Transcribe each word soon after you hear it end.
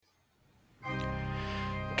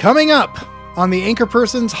Coming up on the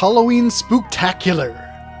Anchorpersons Halloween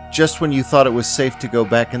Spooktacular. Just when you thought it was safe to go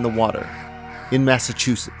back in the water. In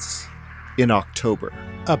Massachusetts. In October.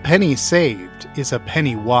 A penny saved is a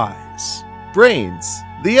penny wise. Brains,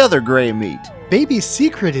 the other gray meat. Baby's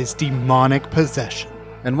secret is demonic possession.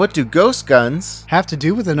 And what do ghost guns have to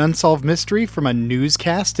do with an unsolved mystery from a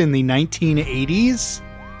newscast in the 1980s?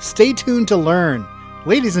 Stay tuned to learn.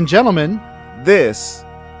 Ladies and gentlemen, this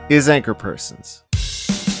is Anchorpersons.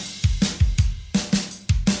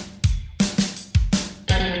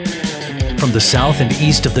 From the south and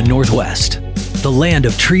east of the Northwest, the land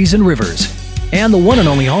of trees and rivers, and the one and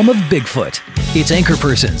only home of Bigfoot, it's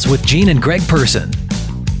Anchorpersons with Gene and Greg Person.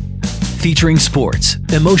 Featuring sports,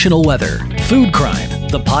 emotional weather, food crime,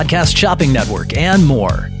 the podcast shopping network, and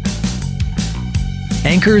more.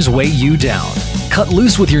 Anchors weigh you down. Cut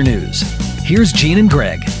loose with your news. Here's Gene and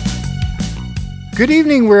Greg. Good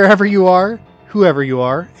evening wherever you are, whoever you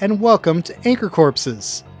are, and welcome to Anchor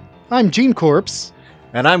Corpses. I'm Gene Corpse.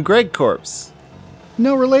 And I'm Greg Corpse.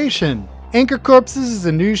 No relation. Anchor Corpses is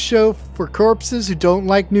a news show for corpses who don't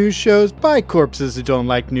like news shows by corpses who don't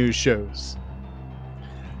like news shows.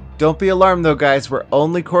 Don't be alarmed though, guys. We're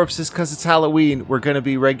only corpses because it's Halloween. We're going to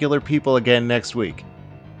be regular people again next week.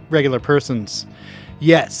 Regular persons.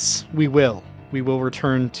 Yes, we will. We will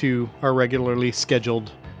return to our regularly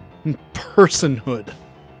scheduled personhood.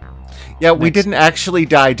 Yeah, we didn't actually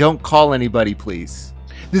die. Don't call anybody, please.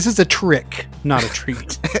 This is a trick, not a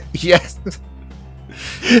treat. Yes.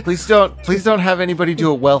 Please don't have anybody do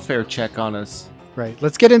a welfare check on us. Right.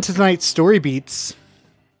 Let's get into tonight's story beats.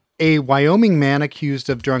 A Wyoming man accused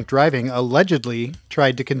of drunk driving allegedly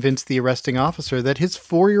tried to convince the arresting officer that his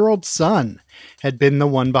 4-year-old son had been the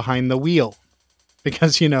one behind the wheel.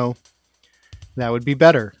 Because, that would be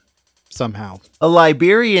better. Somehow. A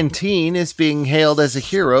Liberian teen is being hailed as a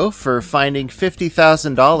hero for finding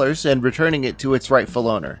 $50,000 and returning it to its rightful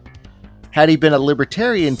owner. Had he been a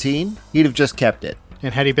libertarian teen, he'd have just kept it.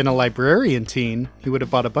 And had he been a librarian teen, he would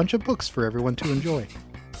have bought a bunch of books for everyone to enjoy.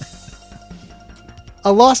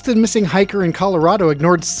 A lost and missing hiker in Colorado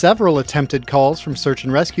ignored several attempted calls from search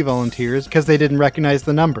and rescue volunteers because they didn't recognize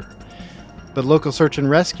the number. But local search and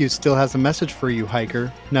rescue still has a message for you,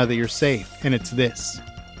 hiker, now that you're safe, and it's this.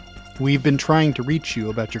 We've been trying to reach you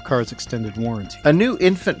about your car's extended warranty. A new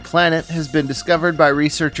infant planet has been discovered by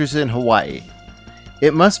researchers in Hawaii.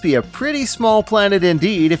 It must be a pretty small planet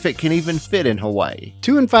indeed if it can even fit in Hawaii.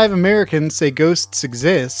 2 in 5 Americans say ghosts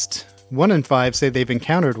exist. 1 in 5 say they've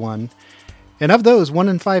encountered one. And of those, 1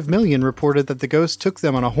 in 5 million reported that the ghost took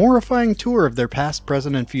them on a horrifying tour of their past,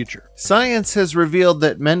 present, and future. Science has revealed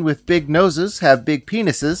that men with big noses have big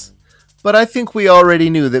penises, but I think we already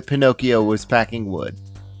knew that Pinocchio was packing wood.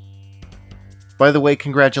 By the way,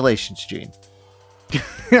 congratulations, Gene.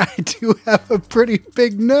 I do have a pretty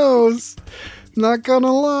big nose. Not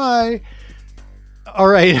gonna lie. All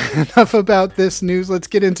right, enough about this news. Let's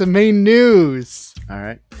get into main news. All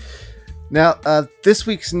right. Now, this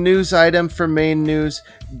week's news item for main news,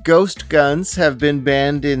 ghost guns have been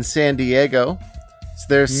banned in San Diego. So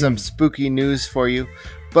there's some spooky news for you.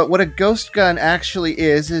 But what a ghost gun actually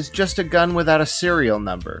is just a gun without a serial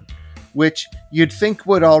number, which you'd think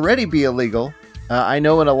would already be illegal. I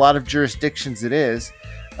know in a lot of jurisdictions it is,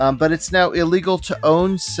 but it's now illegal to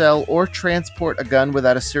own, sell, or transport a gun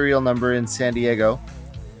without a serial number in San Diego.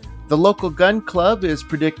 The local gun club is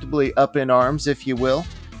predictably up in arms, if you will,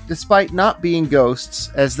 despite not being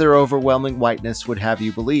ghosts, as their overwhelming whiteness would have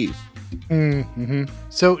you believe. Mm-hmm.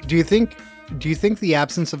 So, do you think the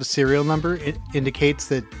absence of a serial number indicates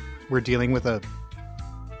that we're dealing with a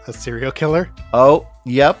serial killer? Oh,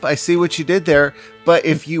 yep, I see what you did there. But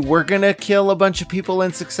if you were going to kill a bunch of people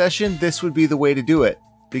in succession, this would be the way to do it.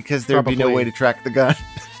 Because there'd be no way to track the gun.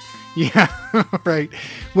 Yeah, right.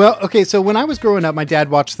 Well, okay, so when I was growing up, my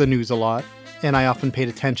dad watched the news a lot. And I often paid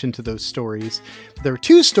attention to those stories. There were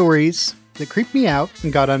 2 stories that creeped me out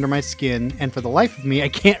and got under my skin. And for the life of me, I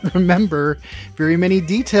can't remember very many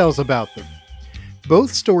details about them.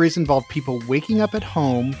 Both stories involved people waking up at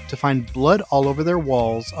home to find blood all over their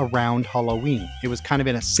walls around Halloween. It was kind of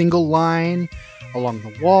in a single line along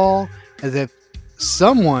the wall, as if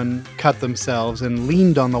someone cut themselves and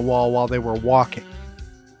leaned on the wall while they were walking.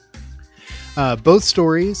 Both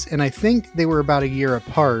stories, and I think they were about a year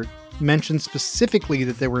apart, mentioned specifically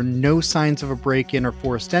that there were no signs of a break-in or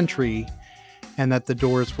forced entry, and that the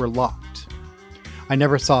doors were locked. I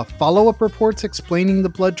never saw follow-up reports explaining the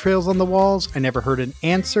blood trails on the walls. I never heard an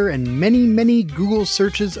answer, and many, many Google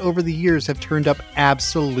searches over the years have turned up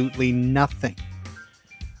absolutely nothing.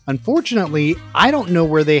 Unfortunately, I don't know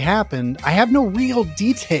where they happened. I have no real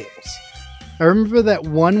details. I remember that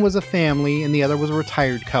one was a family and the other was a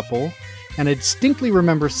retired couple. And I distinctly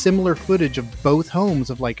remember similar footage of both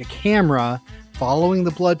homes of like a camera following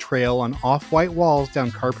the blood trail on off-white walls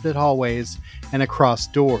down carpeted hallways and across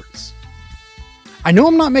doors. I know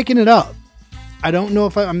I'm not making it up. I don't know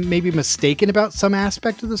if I'm maybe mistaken about some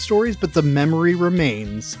aspect of the stories, but the memory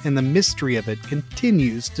remains and the mystery of it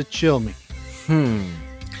continues to chill me.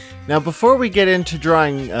 Now, before we get into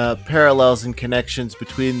drawing parallels and connections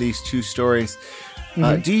between these two stories,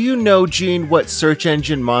 do you know, Gene, what search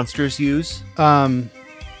engine monsters use?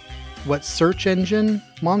 What search engine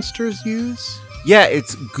monsters use? Yeah,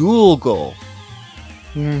 it's Google.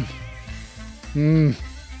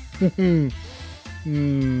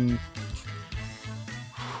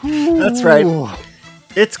 That's right.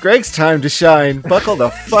 It's Greg's time to shine. Buckle the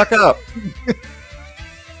fuck up.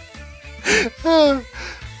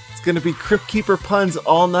 It's going to be Crypt Keeper puns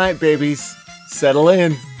all night, babies. Settle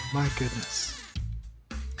in. My goodness.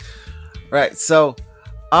 Right, so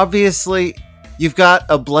obviously you've got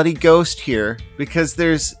a bloody ghost here because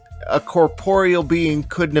there's a corporeal being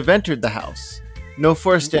couldn't have entered the house. No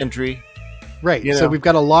forced entry. Right, so we've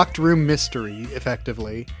got a locked room mystery,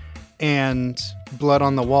 effectively, and blood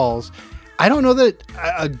on the walls. I don't know that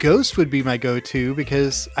a ghost would be my go-to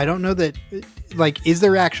because I don't know that, like, is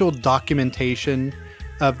there actual documentation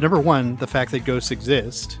of, number one, the fact that ghosts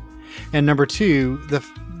exist, and number two,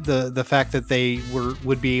 the fact that they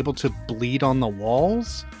would be able to bleed on the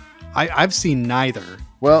walls? I've seen neither.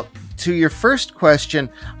 Well, to your first question,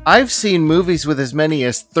 I've seen movies with as many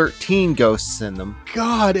as 13 ghosts in them.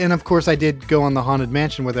 God, and of course I did go on the Haunted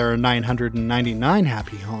Mansion where there are 999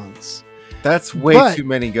 happy haunts. That's way too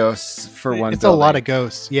many ghosts for one It's building. a lot of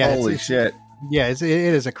ghosts. Yeah, Holy shit. Yeah, it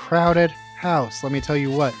is a crowded house, let me tell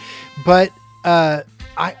you what. But I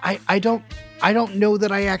don't know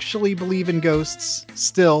that I actually believe in ghosts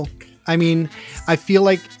still. I mean, I feel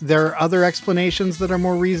like there are other explanations that are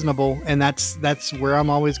more reasonable, and that's where I'm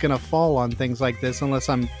always going to fall on things like this unless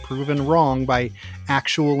I'm proven wrong by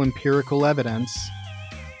actual empirical evidence.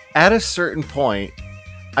 At a certain point,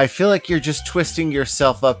 I feel like you're just twisting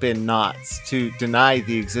yourself up in knots to deny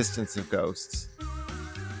the existence of ghosts.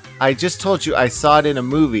 I just told you I saw it in a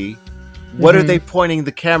movie. What are they pointing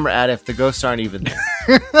the camera at if the ghosts aren't even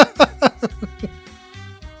there?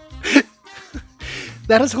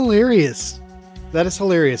 That is hilarious. That is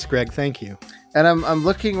hilarious, Greg. Thank you. And I'm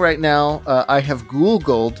looking right now. I have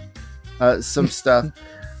Googled some stuff.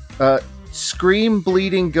 Scream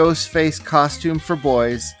bleeding ghost face costume for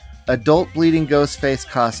boys. Adult bleeding ghost face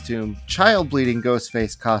costume. Child bleeding ghost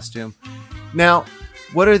face costume. Now,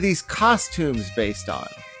 what are these costumes based on?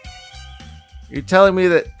 You're telling me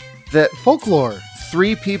that Folklore.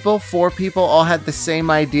 4 people all had the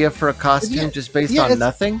same idea for a costume just based on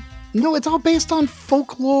nothing? No, it's all based on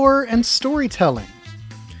folklore and storytelling.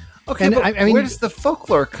 Okay, and but I mean, where does the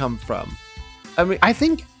folklore come from? I mean, I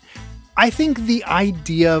think the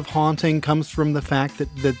idea of haunting comes from the fact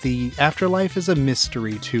that the afterlife is a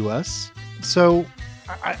mystery to us. So,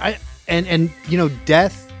 and you know,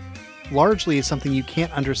 death largely is something you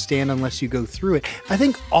can't understand unless you go through it. I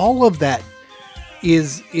think all of that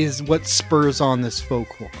is what spurs on this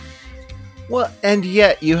folklore. Well, and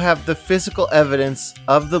yet you have the physical evidence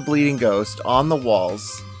of the bleeding ghost on the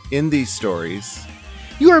walls in these stories.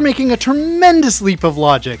 You are making a tremendous leap of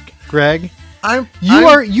logic, Greg.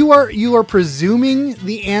 You are presuming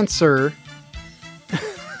the answer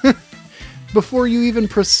before you even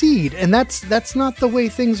proceed, and that's not the way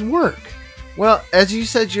things work. Well, as you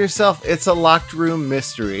said yourself, it's a locked room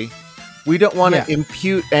mystery. We don't want to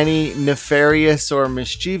impute any nefarious or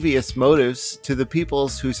mischievous motives to the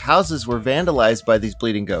peoples whose houses were vandalized by these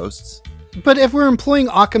bleeding ghosts. But if we're employing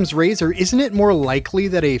Occam's razor, isn't it more likely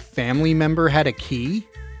that a family member had a key?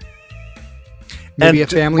 Maybe a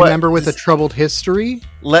family member with a troubled history?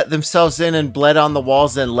 Let themselves in and bled on the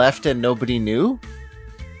walls and left and nobody knew?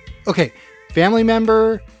 Okay, family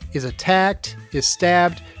member is attacked, is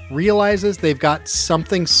stabbed, realizes they've got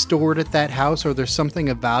something stored at that house or there's something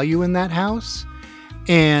of value in that house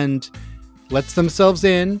and lets themselves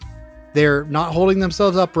in. They're not holding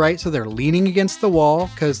themselves upright, so they're leaning against the wall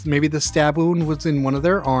because maybe the stab wound was in one of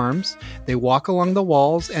their arms. They walk along the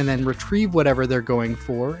walls and then retrieve whatever they're going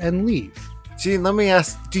for and leave. Gene, let me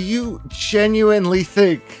ask, do you genuinely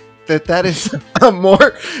think that is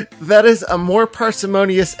a more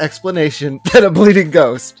parsimonious explanation than a bleeding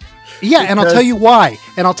ghost? Yeah, and I'll tell you why.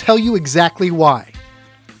 And I'll tell you exactly why.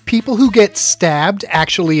 People who get stabbed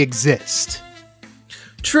actually exist.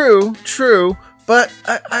 True. But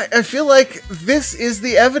I feel like this is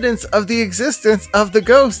the evidence of the existence of the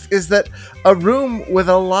ghost, is that a room with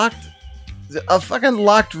a fucking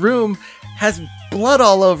locked room has blood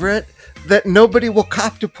all over it that nobody will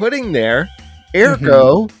cop to putting there.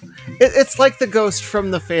 Ergo, it's like the ghost from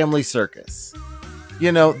the Family Circus.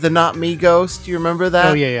 You know, the Not Me ghost. You remember that?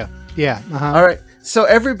 Oh, yeah. Uh-huh. All right. So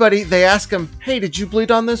everybody, they ask him, hey, did you bleed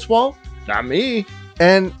on this wall? Not me.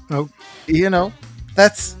 And, you know,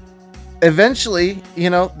 that's eventually, you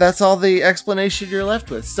know, that's all the explanation you're left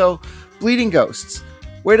with. So bleeding ghosts,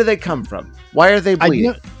 where do they come from? Why are they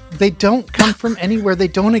bleeding? They don't come from anywhere. They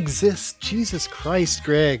don't exist. Jesus Christ,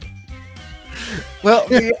 Greg. Well,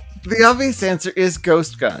 the obvious answer is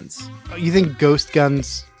ghost guns. You think ghost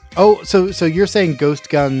guns... Oh, so you're saying ghost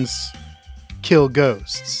guns kill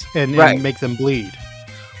ghosts and make them bleed.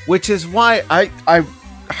 Which is why I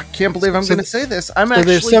can't believe I'm going to say this.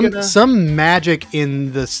 There's some magic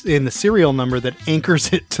in the serial number that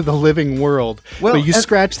anchors it to the living world. Well, but you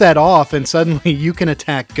scratch that off and suddenly you can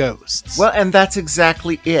attack ghosts. Well, and that's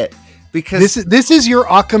exactly it. Because this is your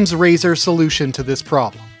Occam's razor solution to this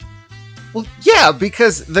problem. Well, yeah,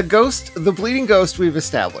 because the bleeding ghost we've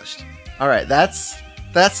established. All right, that's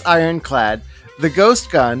ironclad. The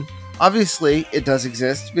ghost gun, obviously, it does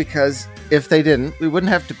exist because if they didn't, we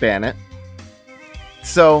wouldn't have to ban it.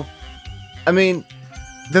 So, I mean,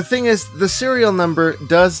 the thing is, the serial number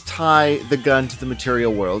does tie the gun to the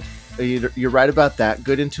material world. You're right about that.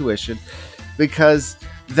 Good intuition. Because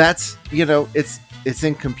that's, you know, it's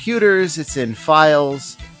in computers, it's in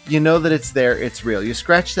files. You know that it's there, it's real. You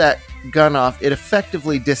scratch that gun off, it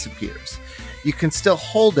effectively disappears. You can still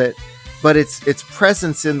hold it, but its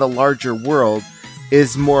presence in the larger world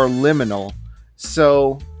is more liminal.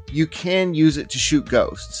 So you can use it to shoot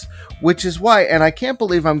ghosts. Which is why, and I can't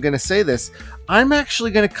believe I'm going to say this, I'm actually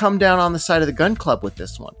going to come down on the side of the gun club with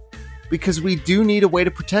this one. Because we do need a way to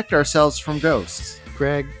protect ourselves from ghosts.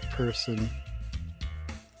 Greg Person.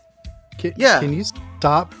 Can you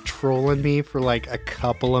stop trolling me for like a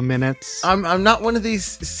couple of minutes? I'm not one of these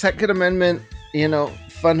Second Amendment, you know,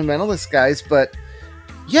 fundamentalist guys, but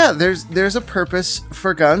yeah, there's a purpose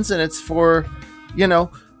for guns, and it's for, you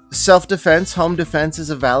know, self-defense. Home defense is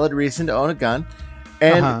a valid reason to own a gun.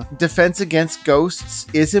 And defense against ghosts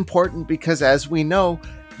is important because, as we know,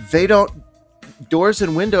 doors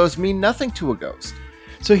and windows mean nothing to a ghost.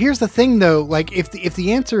 So here's the thing, though. Like, if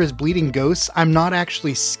the answer is bleeding ghosts, I'm not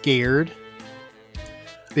actually scared.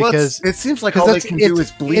 Because it seems like all they can do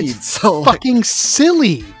is bleed. It's so fucking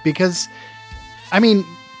silly. Because, I mean,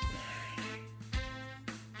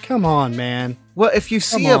 come on, man. Well, if you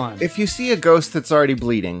see a ghost that's already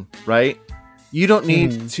bleeding, right? You don't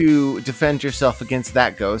need to defend yourself against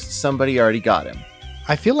that ghost. Somebody already got him.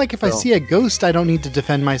 I feel like if I see a ghost, I don't need to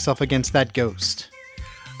defend myself against that ghost.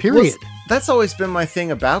 Period. Well, that's always been my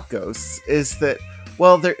thing about ghosts, is that,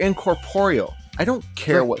 well, they're incorporeal. I don't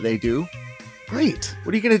care what they do. Right.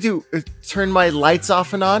 What are you going to do? Turn my lights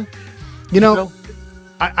off and on? You know?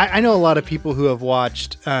 I know a lot of people who have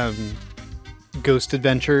watched Ghost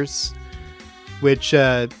Adventures, which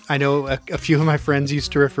I know a few of my friends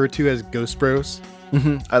used to refer to as Ghost Bros.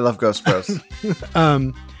 Mm-hmm. I love Ghost Bros.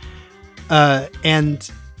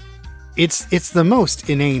 And it's the most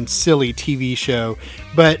inane, silly TV show.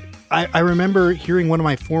 But I remember hearing one of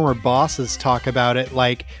my former bosses talk about it,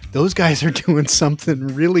 like, those guys are doing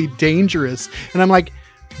something really dangerous. And I'm like,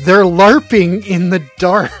 they're LARPing in the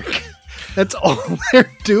dark. That's all they're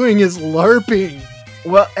doing is LARPing.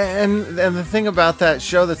 Well, and the thing about that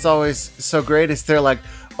show that's always so great is they're like,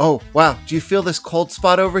 oh, wow, do you feel this cold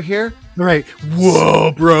spot over here? Right.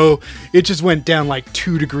 Whoa, bro. It just went down like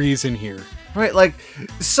 2 degrees in here. Right, like,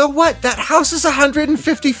 so what? That house is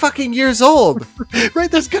 150 fucking years old.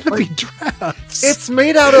 Right, there's gonna be drafts. It's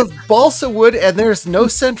made out of balsa wood and there's no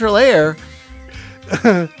central air.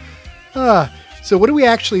 So what do we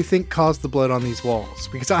actually think caused the blood on these walls?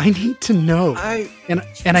 Because I need to know. And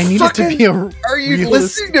I need it to be a Are you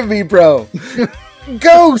listening to me, bro?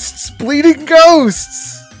 Ghosts! Bleeding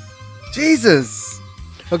ghosts! Jesus.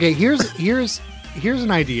 Okay, here's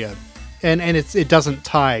an idea. And it doesn't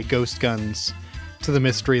tie ghost guns to the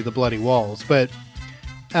mystery of the bloody walls, but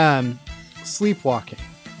sleepwalking.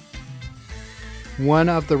 One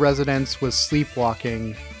of the residents was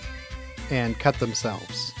sleepwalking and cut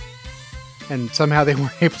themselves. And somehow they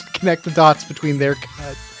weren't able to connect the dots between their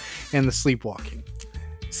cut and the sleepwalking.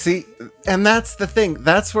 See, and that's the thing.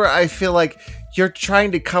 That's where I feel like you're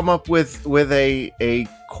trying to come up with a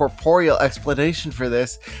corporeal explanation for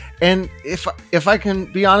this. And if I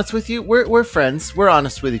can be honest with you, we're friends. We're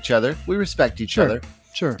honest with each other. We respect each other.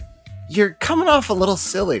 Sure. You're coming off a little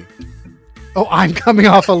silly. Oh, I'm coming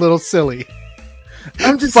off a little silly.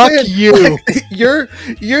 I'm just Fuck saying, you. like, your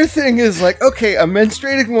thing is like, okay, a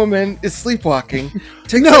menstruating woman is sleepwalking.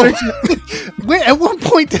 No. Wait, at what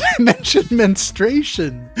point did I mention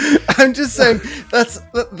menstruation? I'm just saying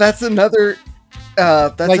that's another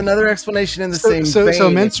another explanation in the same So vein. so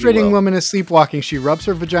if you menstruating will. woman is sleepwalking. She rubs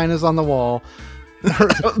her vaginas on the wall. Her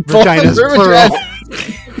Both vaginas, of her plural.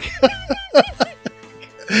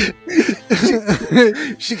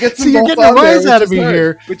 She gets them See, you're both getting a on there, rise out of which me is hard,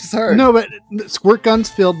 here. which is hard. No, but squirt guns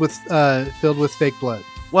filled with fake blood.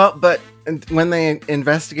 Well, but when they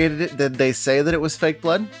investigated it, did they say that it was fake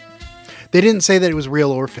blood? They didn't say that it was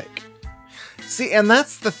real or fake. See, and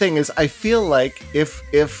that's the thing is, I feel like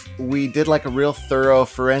if we did like a real thorough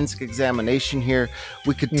forensic examination here,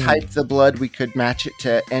 we could type the blood, we could match it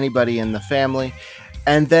to anybody in the family,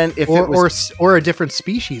 and then if it was or a different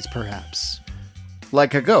species, perhaps,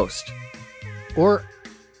 like a ghost. Or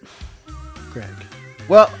Greg.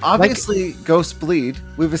 Well, obviously, ghosts bleed.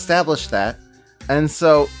 We've established that, and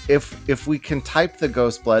so if we can type the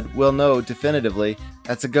ghost blood, we'll know definitively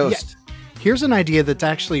that's a ghost. Yeah. Here's an idea that's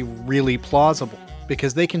actually really plausible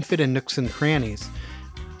because they can fit in nooks and crannies.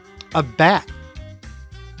 A bat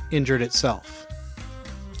injured itself,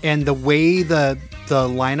 and the way the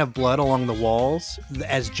line of blood along the walls,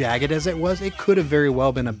 as jagged as it was, it could have very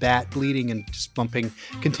well been a bat bleeding and just bumping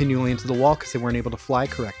continually into the wall because they weren't able to fly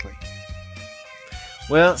correctly.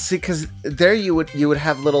 Well, see, because there you would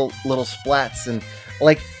have little splats, and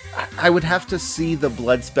like I would have to see the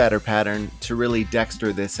blood spatter pattern to really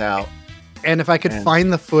dexter this out. And if I could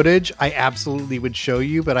find the footage, I absolutely would show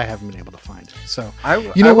you, but I haven't been able to find it. So I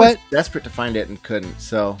what? was desperate to find it and couldn't.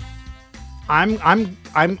 So I'm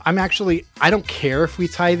actually, I don't care if we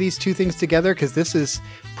tie these two things together because this is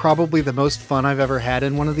probably the most fun I've ever had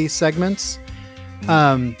in one of these segments.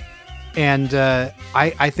 I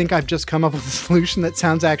think I've just come up with a solution that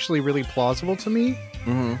sounds actually really plausible to me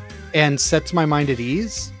and sets my mind at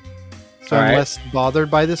ease. So I'm less bothered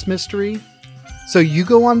by this mystery. So you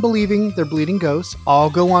go on believing they're bleeding ghosts. I'll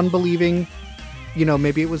go on believing,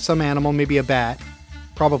 maybe it was some animal, maybe a bat,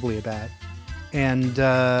 probably a bat. And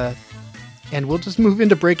we'll just move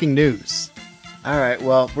into breaking news. All right.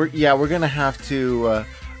 Well, we're going to have to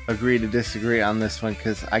agree to disagree on this one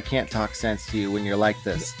because I can't talk sense to you when you're like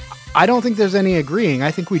this. I don't think there's any agreeing.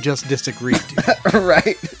 I think we just disagreed.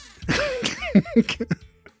 Right.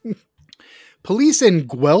 Police in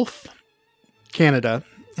Guelph, Canada,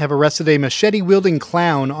 have arrested a machete-wielding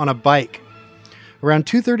clown on a bike. Around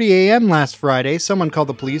 2:30 a.m. last Friday, someone called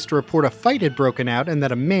the police to report a fight had broken out and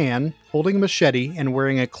that a man, holding a machete and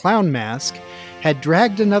wearing a clown mask, had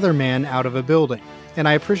dragged another man out of a building. And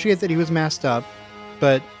I appreciate that he was masked up,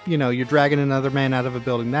 but, you're dragging another man out of a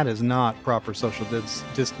building. That is not proper social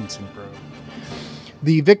distancing, bro.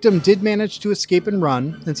 The victim did manage to escape and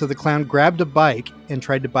run, and so the clown grabbed a bike and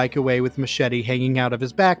tried to bike away with the machete hanging out of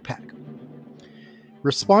his backpack.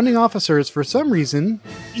 Responding officers, for some reason,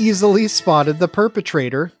 easily spotted the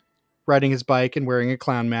perpetrator riding his bike and wearing a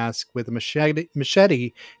clown mask with a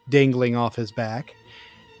machete dangling off his back.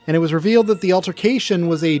 And it was revealed that the altercation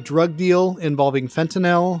was a drug deal involving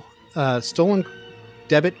fentanyl, stolen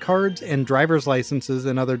debit cards, and driver's licenses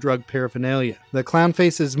and other drug paraphernalia. The clown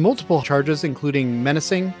faces multiple charges, including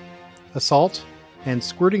menacing, assault, and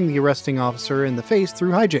squirting the arresting officer in the face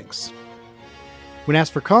through hijinks. When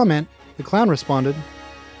asked for comment, the clown responded,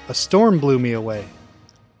 "A storm blew me away.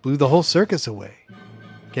 Blew the whole circus away.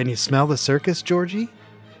 Can you smell the circus, Georgie?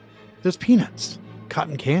 There's peanuts,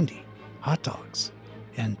 cotton candy, hot dogs,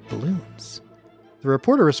 and balloons." The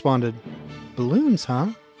reporter responded, "Balloons, huh?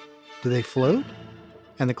 Do they float?"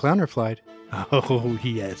 And the clown replied, "Oh,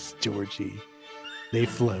 yes, Georgie. They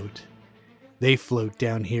float. They float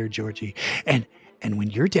down here, Georgie. And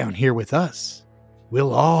when you're down here with us,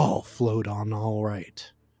 we'll all float on all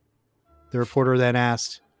right." The reporter then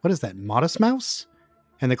asked, "What is that, Modest Mouse?"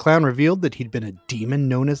 And the clown revealed that he'd been a demon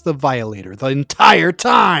known as the Violator the entire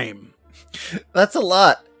time. That's a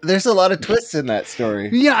lot. There's a lot of twists in that story.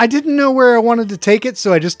 Yeah, I didn't know where I wanted to take it,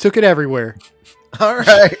 so I just took it everywhere. All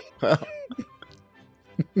right. Well,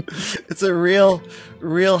 it's a real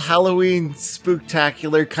Halloween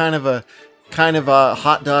spooktacular kind of a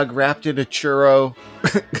hot dog wrapped in a churro.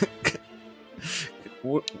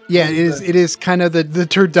 Yeah, it is kind of the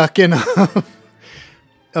turducken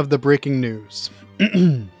of the breaking news.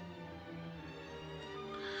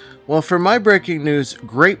 Well, for my breaking news,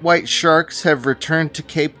 great white sharks have returned to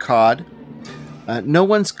Cape Cod. No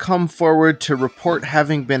one's come forward to report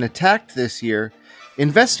having been attacked this year.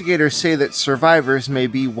 Investigators say that survivors may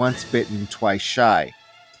be once bitten, twice shy.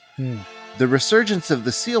 The resurgence of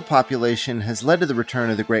the seal population has led to the return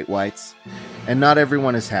of the great whites, and not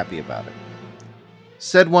everyone is happy about it.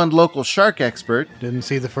 Said one local shark expert. Didn't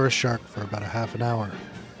see the first shark for about a half an hour.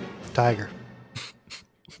 Tiger.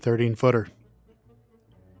 13-footer.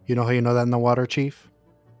 You know how you know that in the water, Chief?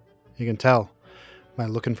 You can tell by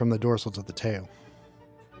looking from the dorsal to the tail.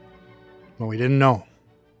 What we didn't know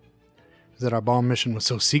is that our bomb mission was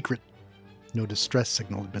so secret, no distress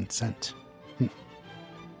signal had been sent. They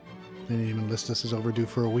didn't even list us as overdue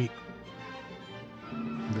for a week.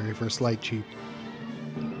 Very first light, Chief.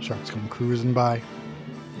 Sharks come cruising by.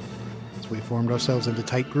 So we formed ourselves into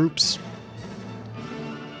tight groups.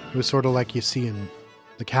 It was sort of like you see in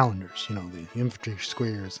the calendars, you know, the infantry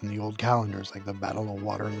squares and the old calendars, like the Battle of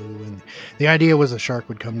Waterloo. And the idea was a shark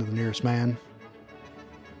would come to the nearest man.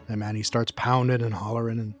 And man, he starts pounding and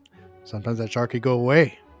hollering, and sometimes that shark would go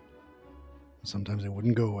away. Sometimes it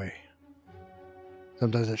wouldn't go away.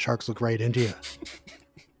 Sometimes that sharks look right into you.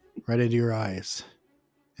 Right into your eyes.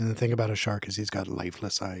 And the thing about a shark is he's got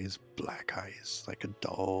lifeless eyes, black eyes, like a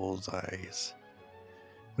doll's eyes.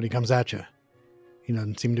 When he comes at you, he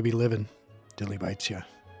doesn't seem to be living till he bites you.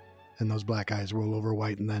 And those black eyes roll over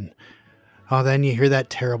white, and then you hear that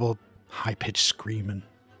terrible high-pitched scream, and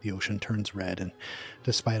the ocean turns red, and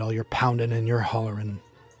despite all your pounding and your hollering,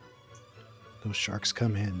 those sharks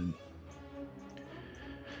come in and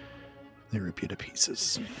they rip you to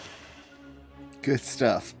pieces. Good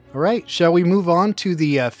stuff. All right, shall we move on to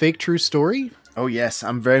the fake true story? Oh yes,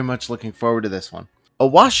 I'm very much looking forward to this one. A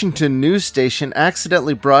Washington news station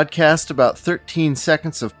accidentally broadcast about 13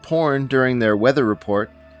 seconds of porn during their weather report.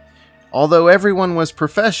 Although everyone was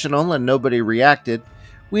professional and nobody reacted,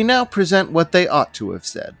 we now present what they ought to have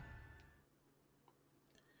said.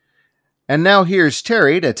 And now here's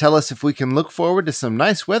Terry to tell us if we can look forward to some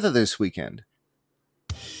nice weather this weekend.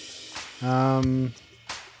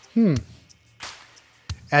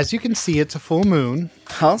 As you can see, it's a full moon.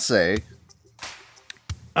 I'll say.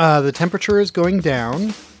 The temperature is going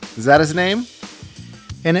down. Is that his name?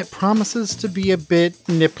 And it promises to be a bit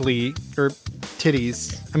nipply, or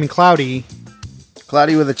titties. I mean, cloudy.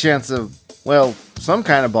 Cloudy with a chance of, well, some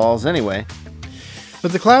kind of balls anyway.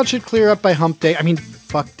 But the clouds should clear up by hump day. I mean,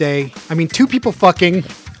 fuck day. I mean, two people fucking.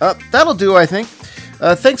 That'll do, I think.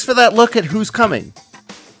 Thanks for that look at who's coming.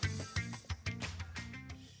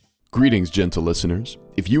 Greetings, gentle listeners.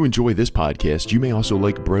 If you enjoy this podcast, you may also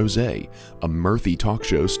like Brose, a mirthy talk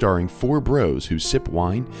show starring four bros who sip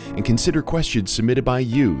wine and consider questions submitted by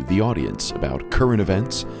you, the audience, about current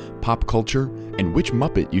events, pop culture, and which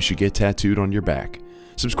Muppet you should get tattooed on your back.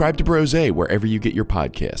 Subscribe to Brose wherever you get your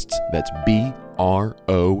podcasts. That's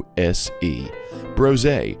BROSE. Brose,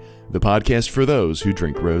 the podcast for those who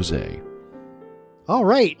drink rosé. All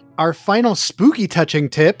right, our final spooky touching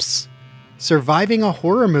tips. Surviving a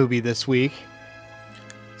horror movie this week.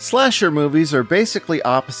 Slasher movies are basically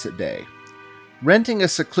opposite day. Renting a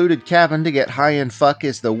secluded cabin to get high-end fuck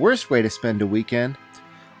is the worst way to spend a weekend.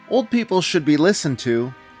 Old people should be listened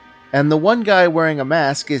to, and the one guy wearing a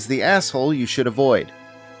mask is the asshole you should avoid.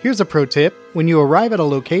 Here's a pro tip. When you arrive at a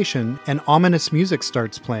location and ominous music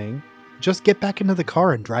starts playing, just get back into the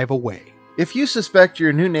car and drive away. If you suspect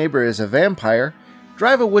your new neighbor is a vampire,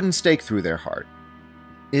 drive a wooden stake through their heart.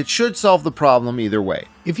 It should solve the problem either way.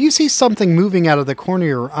 If you see something moving out of the corner of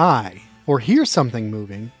your eye, or hear something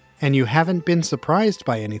moving, and you haven't been surprised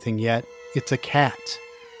by anything yet, it's a cat.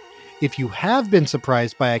 If you have been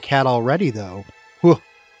surprised by a cat already, though,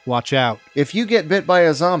 watch out. If you get bit by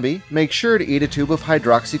a zombie, make sure to eat a tube of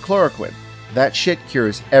hydroxychloroquine. That shit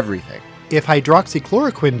cures everything. If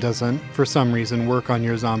hydroxychloroquine doesn't, for some reason, work on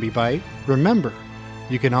your zombie bite, remember,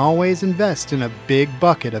 you can always invest in a big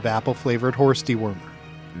bucket of apple-flavored horse dewormer.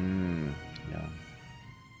 Yeah.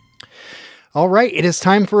 All right, it is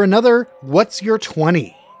time for another What's Your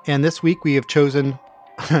 20? And this week we have chosen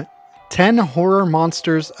 10 horror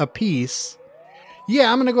monsters apiece.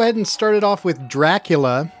 Yeah, I'm going to go ahead and start it off with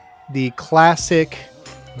Dracula, the classic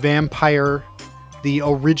vampire, the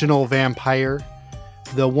original vampire,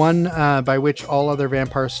 the one by which all other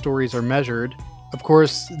vampire stories are measured. Of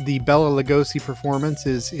course, the Bela Lugosi performance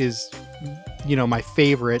is my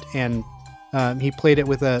favorite, and he played it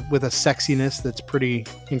with a sexiness that's pretty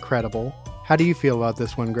incredible. How do you feel about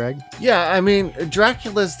this one, Greg? Yeah, I mean,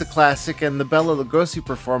 Dracula's the classic, and the Bela Lugosi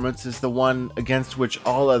performance is the one against which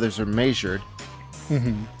all others are measured.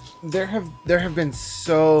 Mm-hmm. There have been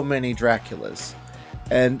so many Draculas,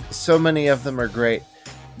 and so many of them are great,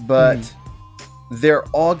 but they're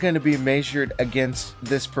all going to be measured against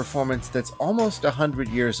this performance that's almost 100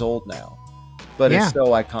 years old now, but it's so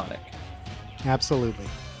iconic. Absolutely.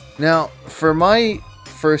 Now, for my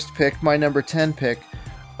first pick, my number 10 pick,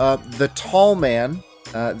 the Tall Man,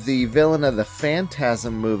 the villain of the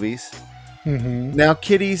Phantasm movies, Now,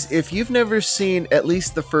 kiddies, if you've never seen at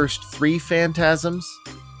least the first 3 Phantasms,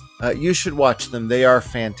 you should watch them. They are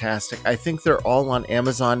fantastic. I think they're all on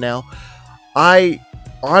Amazon now. I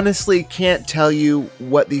honestly can't tell you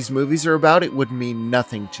what these movies are about. It would mean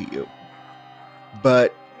nothing to you.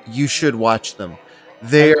 But you should watch them.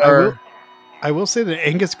 I will say that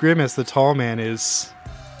Angus Grimm as the tall man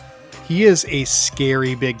he is a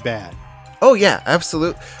scary big bad. Oh, yeah,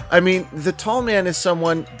 absolutely. I mean, the tall man is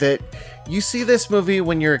someone that you see this movie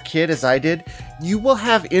when you're a kid, as I did. You will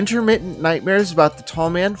have intermittent nightmares about the tall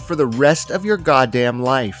man for the rest of your goddamn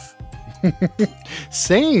life.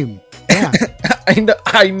 Same. Yeah.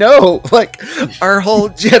 I know. Like, our whole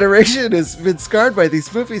generation has been scarred by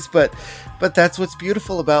these movies, but that's what's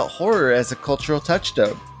beautiful about horror as a cultural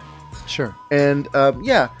touchstone. Sure. And,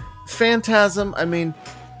 yeah, Phantasm, I mean,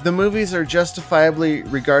 the movies are justifiably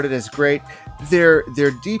regarded as great. They're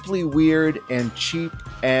deeply weird and cheap,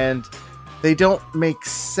 and they don't make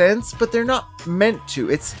sense, but they're not meant to.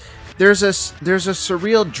 There's a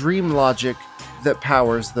surreal dream logic that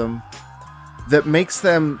powers them, that makes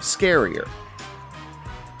them scarier.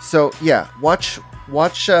 So yeah, watch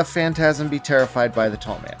Phantasm be terrified by the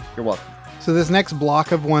tall man. You're welcome. So this next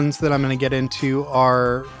block of ones that I'm going to get into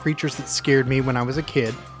are creatures that scared me when I was a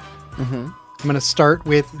kid. I'm going to start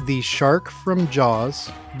with the shark from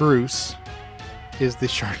Jaws. Bruce is the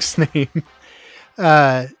shark's name.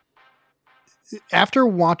 After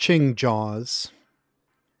watching Jaws,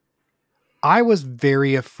 I was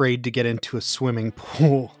very afraid to get into a swimming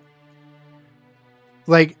pool.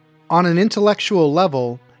 Like, on an intellectual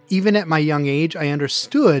level, even at my young age, I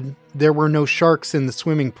understood there were no sharks in the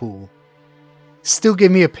swimming pool. Still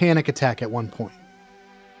gave me a panic attack at one point.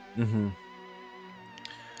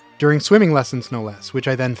 During swimming lessons, no less, which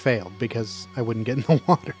I then failed because I wouldn't get in the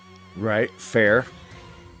water. Right, fair.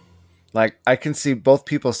 Like, I can see both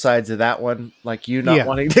people's sides of that one. Like, you not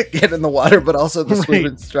wanting to get in the water, but also the swim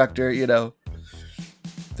instructor, you know.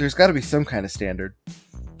 There's got to be some kind of standard.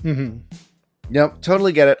 Yep,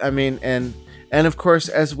 totally get it. I mean, and of course,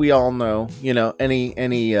 as we all know, you know,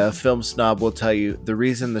 any film snob will tell you the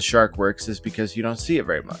reason the shark works is because you don't see it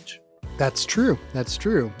very much. That's true. That's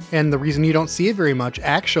true. And the reason you don't see it very much,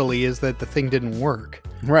 actually, is that the thing didn't work.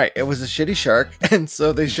 Right. It was a shitty shark, and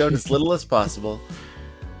so they showed as little as possible.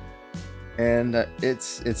 And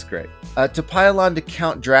it's great. To pile on to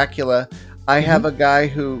Count Dracula, I have a guy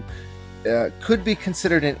who could be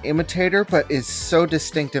considered an imitator, but is so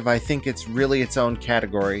distinctive, I think it's really its own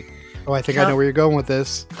category. Oh, I think I know where you're going with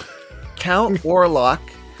this. Count Orlok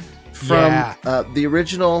from the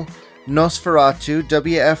original Nosferatu,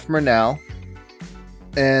 W.F. Murnau.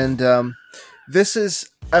 And this is,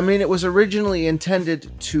 I mean, it was originally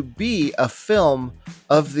intended to be a film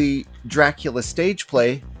of the Dracula stage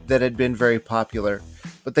play that had been very popular,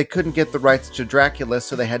 but they couldn't get the rights to Dracula,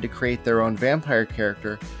 so they had to create their own vampire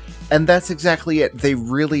character. And that's exactly it. They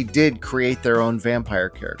really did create their own vampire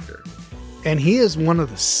character. And he is one of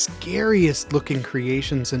the scariest looking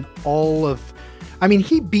creations in all of... I mean,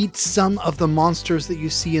 he beats some of the monsters that you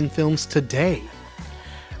see in films today.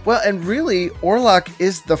 Well, and really, Orlok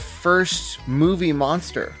is the first movie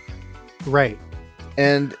monster. Right.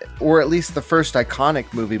 Or at least the first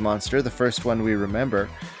iconic movie monster, the first one we remember.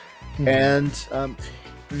 And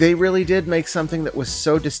they really did make something that was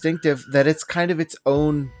so distinctive that it's kind of its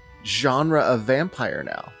own genre of vampire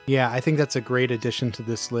now. Yeah, I think that's a great addition to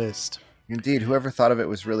this list. Indeed, whoever thought of it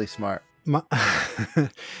was really smart.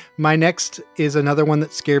 My next is another one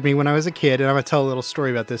that scared me when I was a kid, and I'm going to tell a little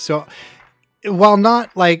story about this. So, while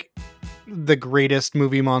not like the greatest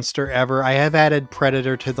movie monster ever, I have added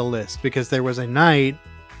Predator to the list because there was a night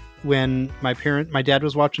when my dad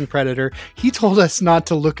was watching Predator. He told us not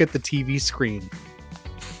to look at the TV screen,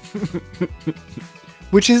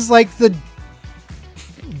 which is like the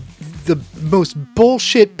most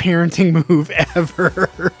bullshit parenting move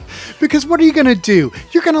ever. Because what are you going to do?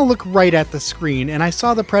 You're going to look right at the screen. And I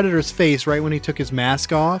saw the Predator's face right when he took his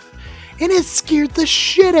mask off, and it scared the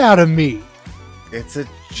shit out of me. It's a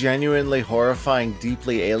genuinely horrifying,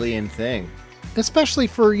 deeply alien thing. Especially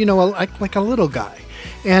for, you know, like a little guy.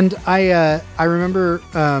 And I remember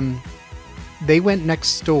they went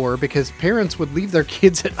next door because parents would leave their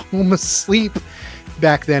kids at home asleep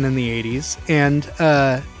back then in the 80s. And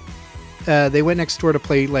they went next door to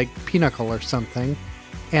play like Pinochle or something.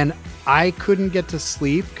 And I couldn't get to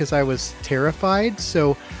sleep because I was terrified.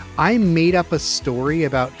 So I made up a story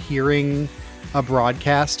about hearing a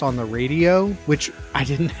broadcast on the radio, which I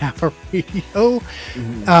didn't have a radio,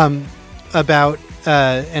 about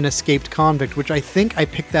an escaped convict, which I think I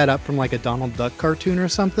picked that up from like a Donald Duck cartoon or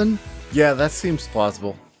something. Yeah, that seems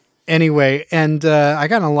plausible. Anyway, and I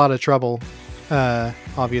got in a lot of trouble,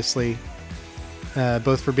 obviously,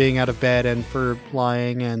 both for being out of bed and for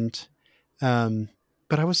lying, and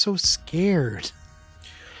but I was so scared.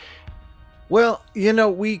 Well,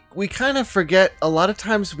 we kind of forget, a lot of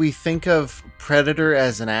times we think of Predator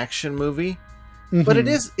as an action movie, but it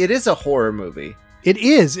is a horror movie. It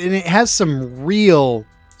is, and it has some real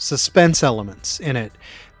suspense elements in it.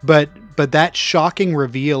 But that shocking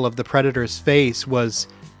reveal of the Predator's face was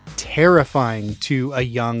terrifying to a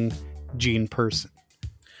young Gene Person.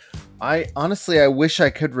 I wish I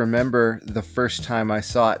could remember the first time I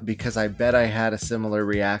saw it, because I bet I had a similar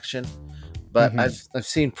reaction. But I've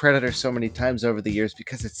seen Predator so many times over the years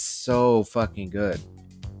because it's so fucking good.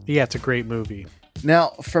 Yeah, it's a great movie. Now,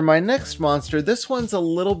 for my next monster, this one's a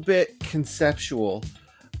little bit conceptual,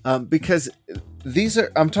 because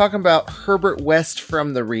I'm talking about Herbert West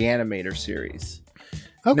from the Reanimator series.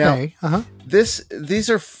 Okay. Now, these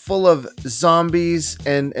are full of zombies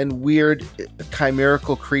and weird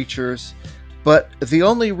chimerical creatures, but the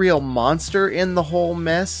only real monster in the whole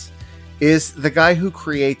mess is the guy who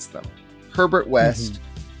creates them. Herbert West,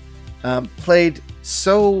 played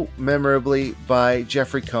so memorably by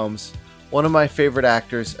Jeffrey Combs, one of my favorite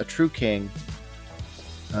actors, a true king.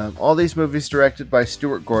 All these movies directed by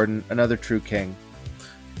Stuart Gordon, another true king.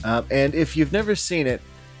 And if you've never seen it,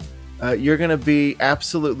 you're going to be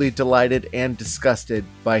absolutely delighted and disgusted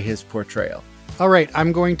by his portrayal. All right,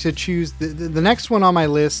 I'm going to choose the next one on my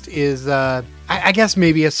list is I guess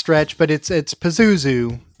maybe a stretch, but it's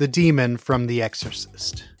Pazuzu, the demon from The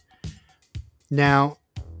Exorcist. Now,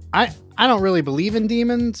 I don't really believe in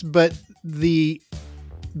demons, but the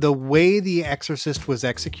way The Exorcist was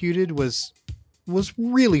executed was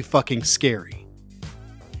really fucking scary.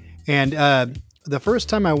 And the first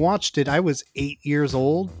time I watched it, I was 8 years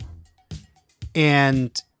old,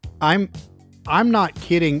 and I'm not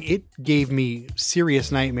kidding. It gave me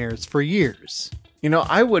serious nightmares for years.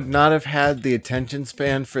 I would not have had the attention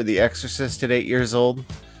span for The Exorcist at 8 years old,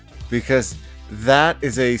 because that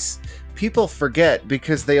is people forget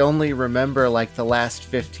because they only remember like the last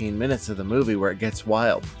 15 minutes of the movie where it gets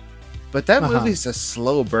wild. But that movie's a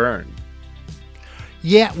slow burn.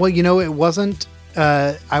 Yeah, well, it wasn't.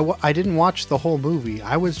 I didn't watch the whole movie.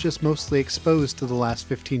 I was just mostly exposed to the last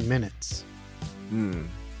 15 minutes.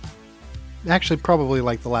 Actually, probably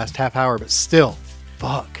like the last half hour, but still,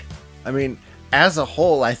 fuck. I mean, as a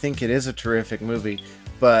whole, I think it is a terrific movie.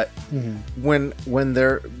 But when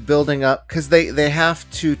they're building up, because they have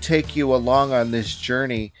to take you along on this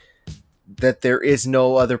journey that there is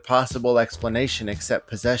no other possible explanation except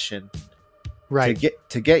possession, right?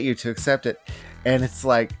 To get you to accept it, and it's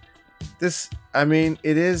like this. I mean,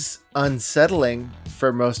 it is unsettling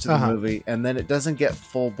for most of the movie, and then it doesn't get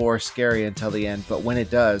full bore scary until the end. But when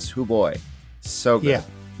it does, hoo boy, so good. Yeah.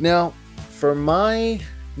 Now, for my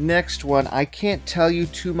next one, I can't tell you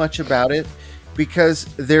too much about it, because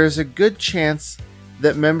there's a good chance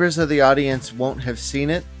that members of the audience won't have seen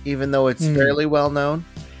it, even though it's fairly well known.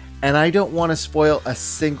 And I don't want to spoil a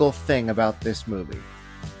single thing about this movie,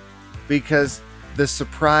 because the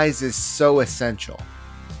surprise is so essential.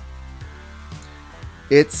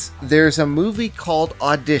 There's a movie called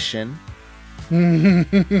Audition, and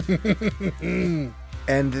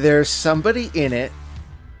there's somebody in it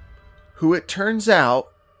who it turns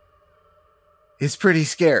out is pretty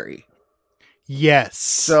scary. Yes.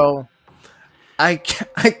 So I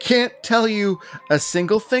can't tell you a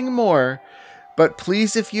single thing more, but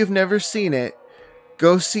please, if you've never seen it,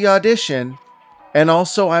 go see Audition. And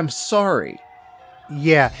also, I'm sorry.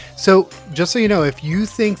 Yeah. So just so you know, if you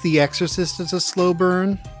think The Exorcist is a slow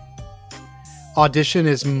burn, Audition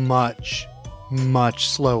is much, much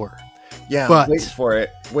slower. Yeah, but, wait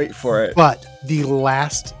for it. But the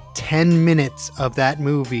last 10 minutes of that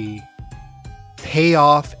movie pay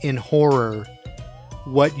off in horror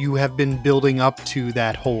what you have been building up to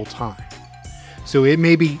that whole time. So it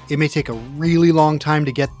may take a really long time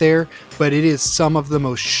to get there, but it is some of the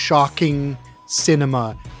most shocking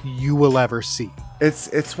cinema you will ever see.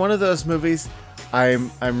 It's one of those movies. I'm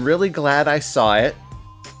really glad I saw it.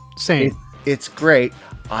 Same. It's great.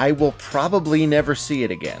 I will probably never see it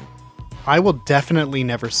again. I will definitely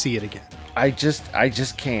never see it again. I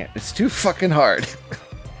just can't. It's too fucking hard.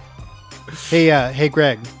 Hey,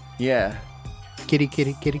 Greg. Yeah. Kitty.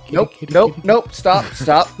 Nope. Kitty. Nope. Stop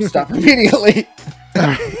immediately.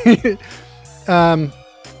 The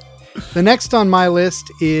next on my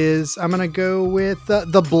list is I'm gonna go with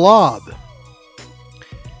The Blob.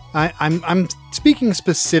 I'm speaking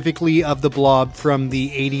specifically of The Blob from the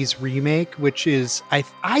 80s remake, which is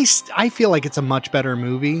I feel like it's a much better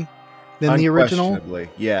movie than the original.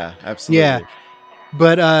 Yeah, absolutely.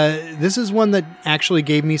 But this is one that actually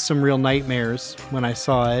gave me some real nightmares when I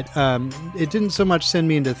saw it. It didn't so much send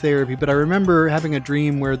me into therapy, but I remember having a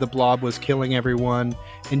dream where the blob was killing everyone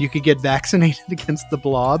and you could get vaccinated against the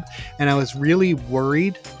blob. And I was really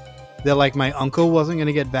worried that like my uncle wasn't going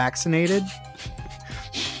to get vaccinated,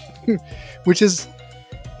 which is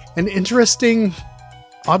an interesting,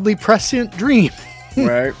 oddly prescient dream.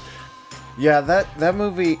 Right. Yeah, that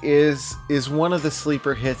movie is one of the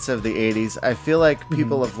sleeper hits of the 80s. I feel like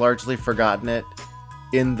people have largely forgotten it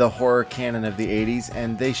in the horror canon of the 80s,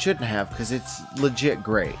 and they shouldn't have, because it's legit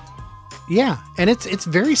great. Yeah, and it's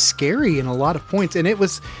very scary in a lot of points, and it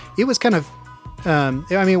was kind of I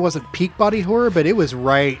mean, it wasn't peak body horror, but it was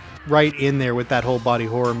right in there with that whole body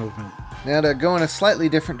horror movement. Now, to go in a slightly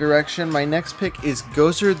different direction, my next pick is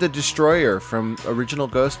Gozer the Destroyer from original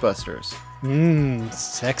Ghostbusters.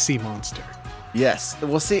 Sexy monster. Yes.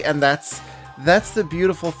 Well, see, and that's the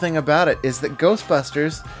beautiful thing about it, is that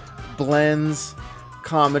Ghostbusters blends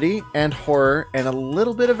comedy and horror and a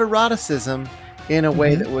little bit of eroticism in a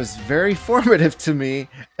way that was very formative to me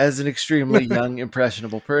as an extremely young,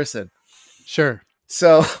 impressionable person. Sure.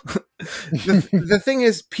 So the thing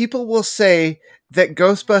is, people will say that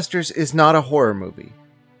Ghostbusters is not a horror movie.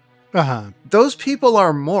 Uh-huh. Those people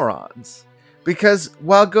are morons. Because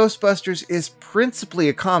while Ghostbusters is principally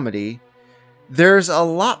a comedy, there's a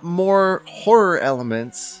lot more horror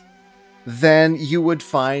elements than you would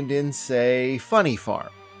find in, say, Funny Farm.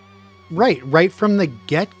 Right from the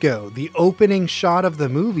get-go. The opening shot of the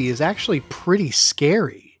movie is actually pretty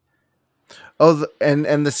scary. Oh, and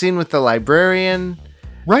the scene with the librarian.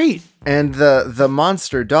 Right. And the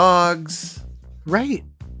monster dogs. Right.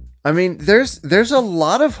 I mean, there's a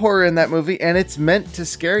lot of horror in that movie, and it's meant to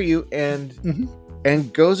scare you, and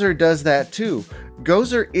Gozer does that too.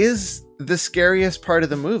 Gozer is the scariest part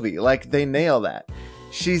of the movie. Like, they nail that.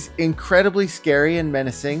 She's incredibly scary and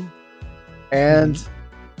menacing, and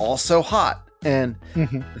also hot. And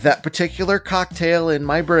that particular cocktail in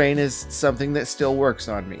my brain is something that still works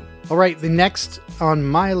on me. All right, the next on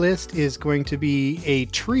my list is going to be a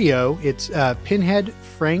trio. It's Pinhead,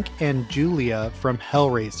 Frank, and Julia from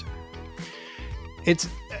Hellraiser.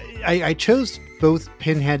 I chose both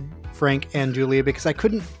Pinhead, Frank, and Julia because I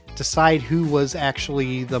couldn't decide who was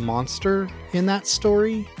actually the monster in that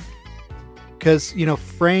story. Because,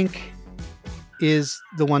 Frank is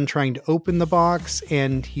the one trying to open the box,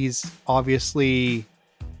 and he's obviously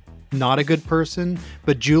not a good person,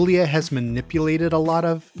 but Julia has manipulated a lot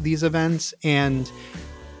of these events, and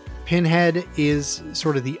Pinhead is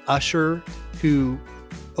sort of the usher who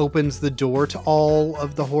opens the door to all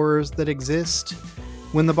of the horrors that exist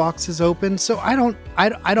when the box is open. So I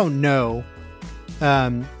don't know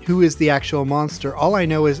who is the actual monster. All I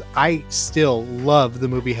know is I still love the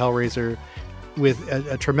movie Hellraiser with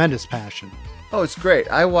a tremendous passion. Oh, it's great.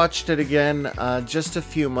 I watched it again just a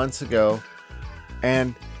few months ago,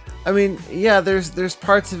 and I mean, yeah, there's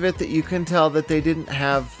parts of it that you can tell that they didn't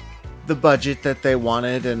have the budget that they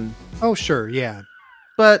wanted, and oh, sure, yeah.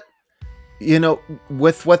 But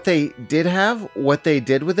with what they did have, what they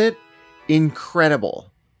did with it, incredible.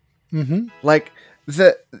 Like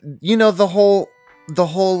the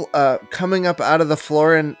whole coming up out of the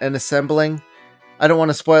floor and assembling. I don't want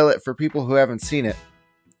to spoil it for people who haven't seen it,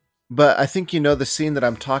 but I think you know the scene that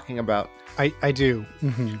I'm talking about. I do.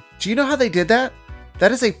 Do you know how they did that?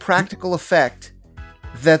 That is a practical effect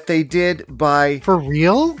that they did by... For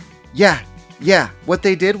real? Yeah. What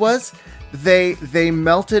they did was they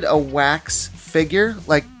melted a wax figure,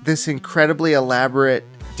 like this incredibly elaborate,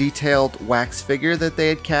 detailed wax figure that they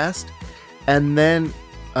had cast, and then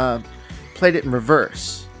played it in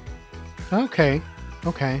reverse. Okay.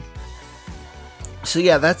 So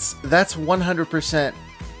yeah, that's 100%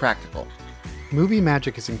 practical. Movie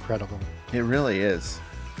magic is incredible. It really is.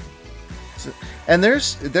 And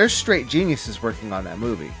there's straight geniuses working on that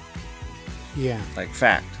movie. Yeah. Like,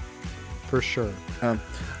 fact. For sure.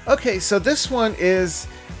 Okay, so this one is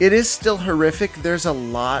still horrific. There's a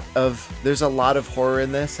lot of horror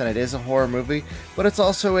in this, and it is a horror movie, but it's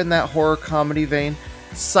also in that horror comedy vein.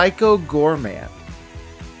 Psycho Goreman.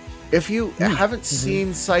 If you haven't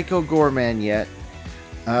seen Psycho Goreman yet,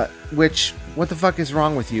 which, what the fuck is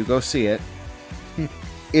wrong with you? Go see it.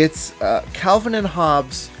 It's Calvin and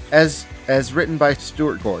Hobbes as written by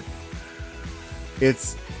Stuart Gordon.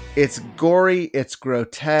 It's gory, it's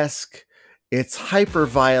grotesque, it's hyper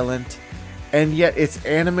violent, and yet it's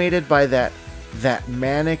animated by that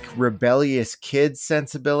manic, rebellious kid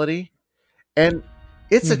sensibility. And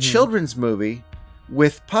it's a children's movie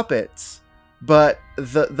with puppets, but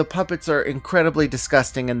the puppets are incredibly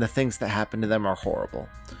disgusting, and the things that happen to them are horrible.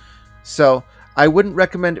 So I wouldn't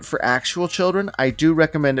recommend it for actual children. I do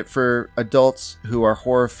recommend it for adults who are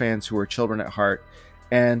horror fans who are children at heart.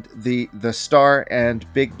 And the star and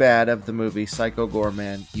big bad of the movie, Psycho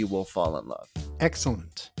Goreman, you will fall in love.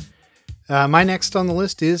 Excellent. My next on the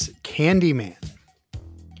list is Candyman.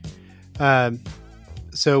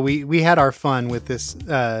 So we had our fun with this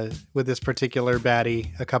particular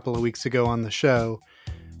baddie a couple of weeks ago on the show,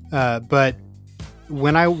 but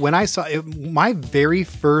when I saw it, my very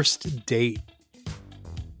first date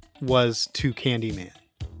was to Candyman.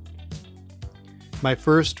 My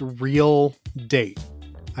first real date,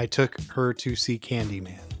 I took her to see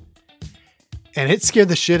Candyman, and it scared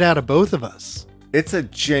the shit out of both of us. It's a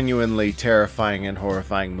genuinely terrifying and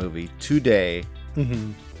horrifying movie today.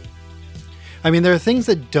 Mm-hmm. I mean, there are things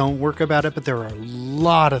that don't work about it, but there are a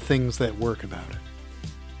lot of things that work about it.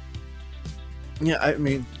 Yeah, I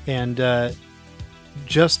mean... And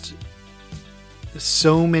just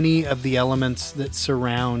so many of the elements that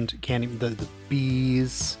surround Candyman, the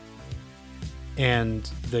bees, and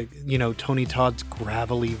Tony Todd's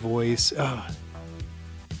gravelly voice. Oh,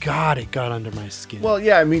 God, it got under my skin. Well,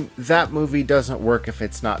 yeah, I mean, that movie doesn't work if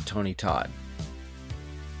it's not Tony Todd.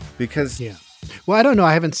 Because... Yeah. Well, I don't know.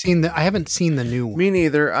 I haven't seen the new one. Me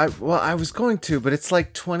neither. I was going to, but it's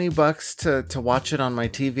like $20 to watch it on my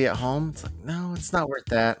TV at home. It's like, no, it's not worth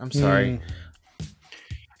that. I'm sorry.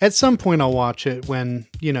 At some point I'll watch it when,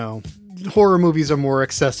 horror movies are more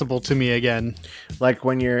accessible to me again. Like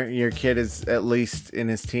when your kid is at least in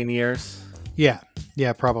his teen years? Yeah.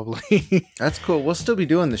 Yeah, probably. That's cool. We'll still be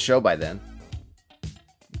doing the show by then.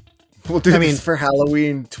 We'll do this for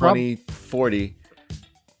Halloween 2040.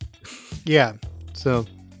 Yeah, so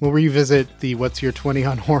we'll revisit the What's Your 20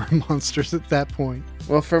 on Horror Monsters at that point.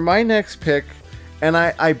 Well, for my next pick, and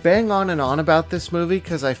I bang on and on about this movie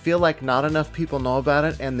because I feel like not enough people know about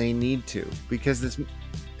it, and they need to, because this...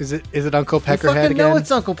 Is it Uncle Peckerhead again? again? No,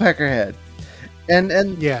 it's Uncle Peckerhead.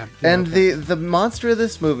 And yeah, and okay. the monster of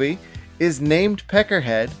this movie is named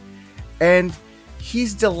Peckerhead, and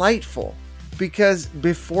he's delightful because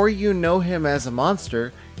before you know him as a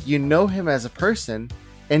monster, you know him as a person,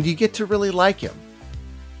 and you get to really like him.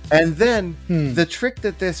 And then the trick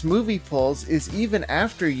that this movie pulls is even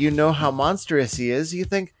after you know how monstrous he is, you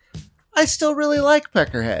think, I still really like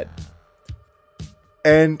Peckerhead.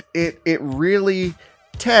 And it really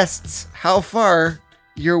tests how far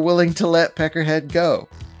you're willing to let Peckerhead go.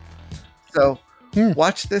 So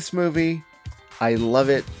watch this movie. I love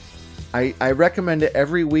it. I recommend it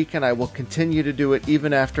every week, and I will continue to do it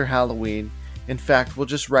even after Halloween. In fact, we'll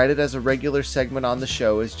just write it as a regular segment on the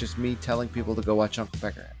show. It's just me telling people to go watch Uncle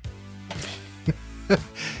Peckerhead.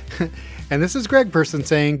 And this is Greg Person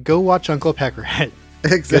saying, go watch Uncle Peckerhead.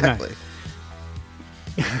 Exactly.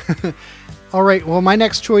 All right. Well, my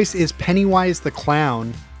next choice is Pennywise the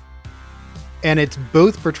Clown. And it's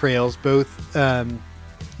both portrayals, both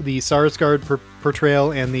the Sarsgaard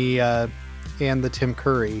portrayal and the Tim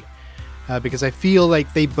Curry. Because I feel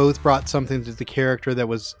like they both brought something to the character that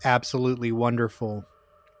was absolutely wonderful.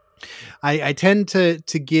 I tend to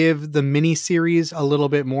give the miniseries a little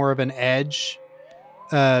bit more of an edge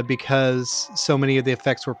because so many of the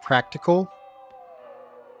effects were practical.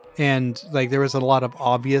 And like there was a lot of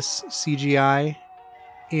obvious CGI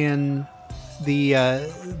in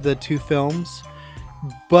the two films.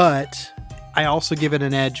 But I also give it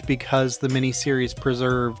an edge because the miniseries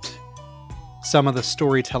preserved some of the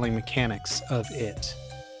storytelling mechanics of it.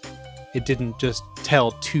 It didn't just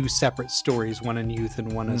tell two separate stories, one in youth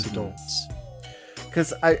and one as adults.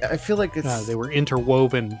 Because I feel like it's... they were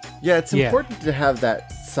interwoven. Yeah, it's important to have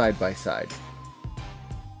that side by side.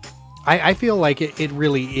 I feel like it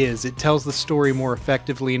really is. It tells the story more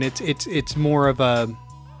effectively, and it's more of a...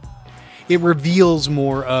 It reveals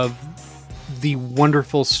more of the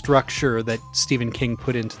wonderful structure that Stephen King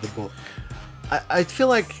put into the book. I feel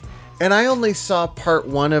like... And I only saw part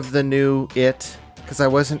 1 of the new It, because I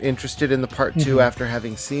wasn't interested in the part 2 after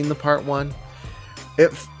having seen the part 1. It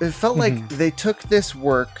felt like they took this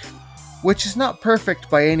work, which is not perfect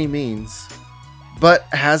by any means, but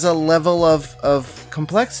has a level of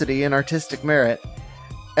complexity and artistic merit.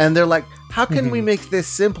 And they're like, how can we make this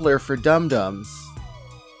simpler for dum-dums?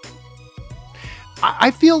 I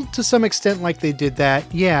feel to some extent like they did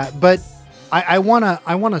that, yeah, but I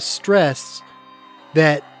wanna stress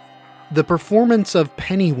that the performance of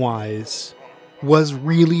Pennywise was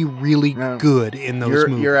really, really good in those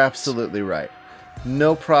movies. You're absolutely right.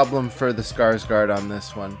 No problem for the Skarsgård on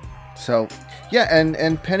this one. So, yeah,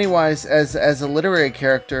 and Pennywise as a literary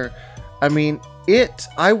character, I mean,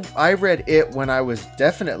 I read It when I was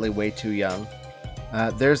definitely way too young.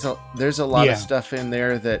 There's a lot of stuff in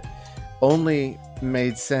there that only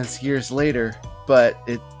made sense years later, but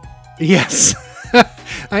it... Yes.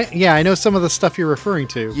 I know some of the stuff you're referring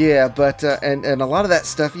to. Yeah, but, and a lot of that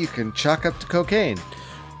stuff you can chalk up to cocaine.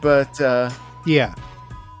 But, Yeah.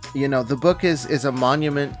 you know, the book is a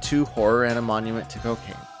monument to horror and a monument to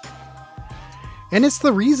cocaine. And it's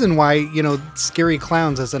the reason why, you know, scary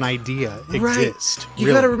clowns as an idea exist. You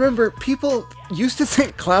really. gotta remember, people used to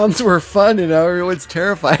think clowns were fun and now everyone's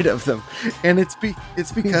terrified of them. And it's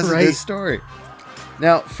because of this story.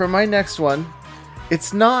 Now, for my next one,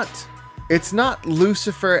 it's not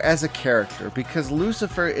Lucifer as a character, because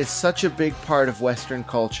Lucifer is such a big part of Western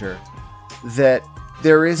culture that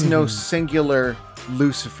there is no singular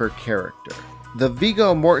Lucifer character. The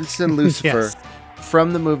Viggo Mortensen Lucifer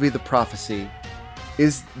from the movie The Prophecy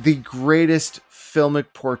is the greatest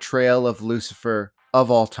filmic portrayal of Lucifer of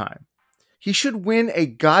all time. He should win a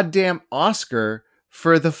goddamn Oscar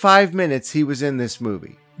for the 5 minutes he was in this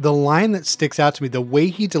movie. The line that sticks out to me, the way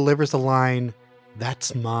he delivers the line,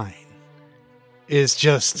 "That's mine," is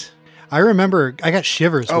just... I remember I got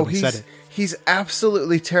shivers when he said it. He's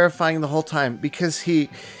absolutely terrifying the whole time, because he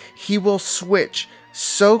will switch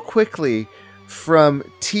so quickly from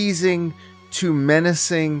teasing to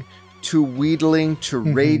menacing to wheedling to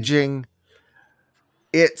raging.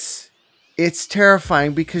 It's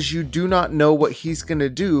terrifying because you do not know what he's going to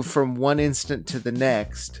do from one instant to the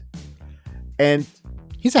next. And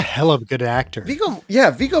he's a hell of a good actor. Viggo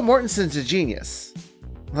Mortensen's a genius.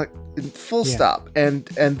 Like, full stop. And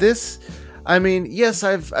this, I mean, yes,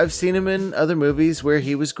 I've seen him in other movies where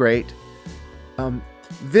he was great.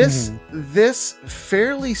 This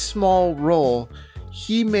fairly small role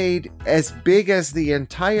he made as big as the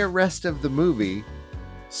entire rest of the movie,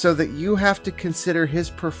 so that you have to consider his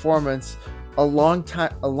performance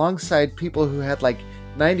alongside people who had like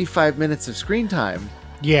 95 minutes of screen time.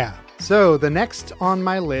 Yeah. So the next on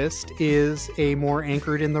my list is a more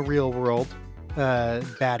anchored in the real world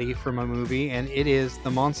baddie from a movie, and it is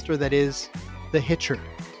the monster that is the Hitcher.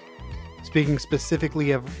 Speaking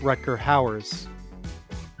specifically of Rutger Hauer's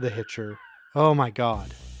The Hitcher. Oh my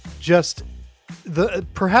God. Just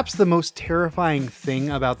perhaps the most terrifying thing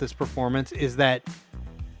about this performance is that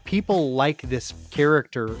people like this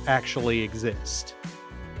character actually exist.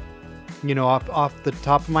 You know, off the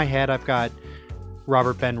top of my head, I've got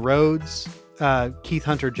Robert Ben Rhodes, Keith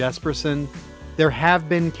Hunter Jesperson. There have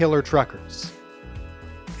been killer truckers,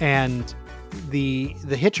 and the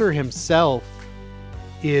Hitcher himself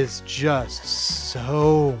is just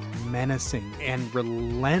so menacing and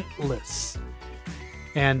relentless.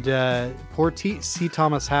 And poor C.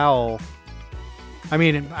 Thomas Howell. I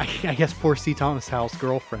mean, I guess poor C. Thomas Howell's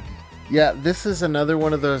girlfriend. Yeah, this is another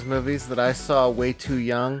one of those movies that I saw way too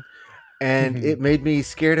young, and it made me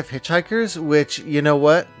scared of hitchhikers, which, you know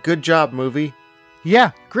what? Good job, movie.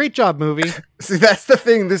 Yeah, great job, movie. See, that's the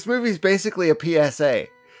thing. This movie's basically a PSA.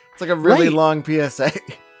 It's like a really long PSA.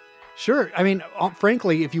 Sure. I mean,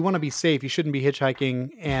 frankly, if you want to be safe, you shouldn't be hitchhiking,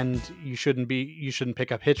 and you shouldn't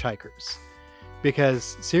pick up hitchhikers.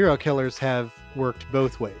 Because serial killers have worked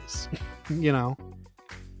both ways, you know.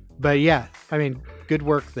 But yeah, I mean, good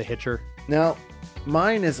work, The Hitcher. Now,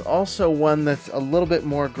 mine is also one that's a little bit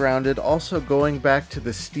more grounded, also going back to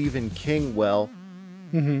the Stephen King well.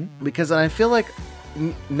 Because I feel like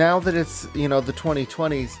now that it's, you know, the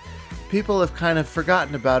 2020s, people have kind of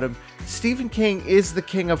forgotten about him. Stephen King is the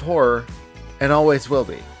king of horror and always will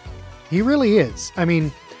be. He really is. I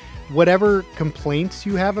mean, whatever complaints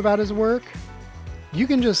you have about his work, you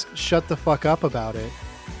can just shut the fuck up about it,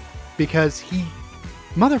 because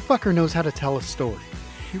motherfucker knows how to tell a story.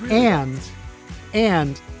 He really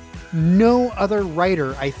and no other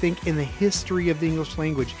writer, I think, in the history of the English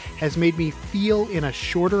language has made me feel in a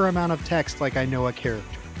shorter amount of text like I know a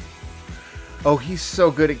character. Oh, he's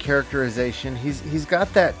so good at characterization. He's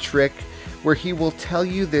got that trick where he will tell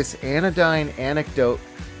you this anodyne anecdote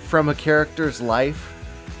from a character's life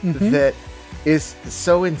that is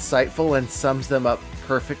so insightful and sums them up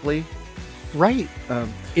perfectly. Right.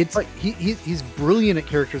 It's like he's brilliant at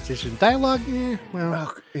characterization. Dialogue,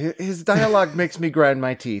 well, his dialogue makes me grind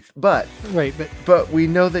my teeth. But we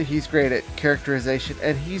know that he's great at characterization,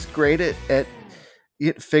 and he's great at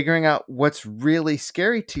figuring out what's really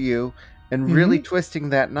scary to you and really twisting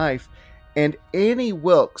that knife. And Annie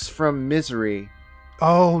Wilkes from Misery,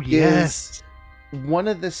 is one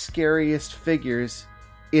of the scariest figures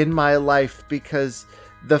in my life, because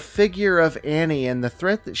the figure of Annie and the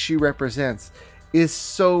threat that she represents is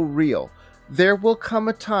so real. There will come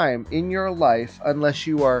a time in your life, unless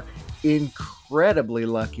you are incredibly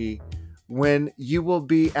lucky, when you will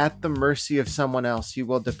be at the mercy of someone else. You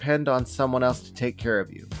will depend on someone else to take care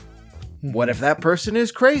of you. What if that person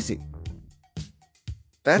is crazy?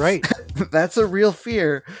 That's Right. that's a real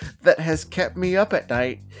fear that has kept me up at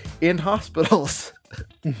night in hospitals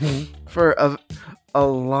for a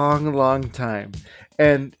long, long time.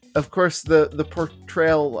 And of course, the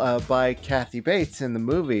portrayal by Kathy Bates in the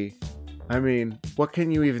movie. I mean, what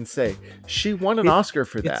can you even say? She won an Oscar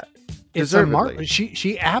for that. It's Deservedly.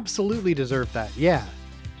 she absolutely deserved that. Yeah.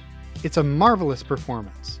 It's a marvelous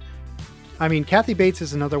performance. I mean, Kathy Bates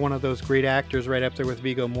is another one of those great actors right up there with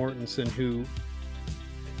Viggo Mortensen who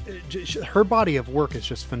her body of work is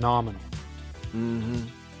just phenomenal. Mm-hmm.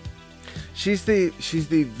 She's the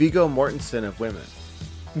Viggo Mortensen of women.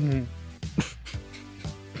 Mm-hmm.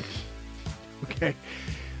 Okay.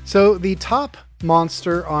 So the top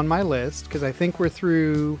monster on my list, because I think we're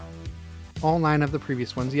through all 9 of the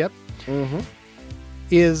previous ones, yep,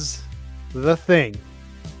 is The Thing,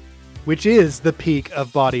 which is the peak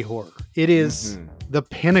of body horror. It is the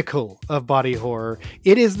pinnacle of body horror.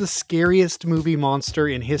 It is the scariest movie monster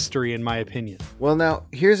in history, in my opinion. Well, now,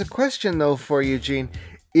 here's a question, though, for you, Gene.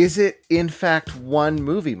 Is it, in fact, one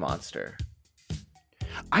movie monster?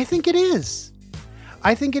 I think it is.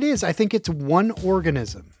 I think it's one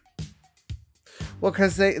organism. Well,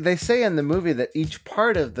 because they say in the movie that each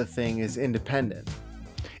part of the thing is independent.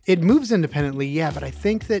 It moves independently, yeah, but I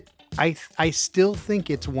think that I still think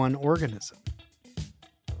it's one organism.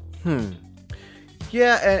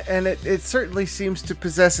 Yeah, and it certainly seems to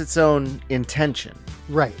possess its own intention.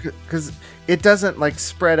 Right. Because it doesn't, like,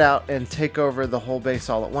 spread out and take over the whole base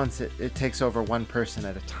all at once. It takes over one person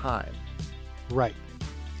at a time. Right.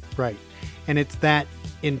 And it's that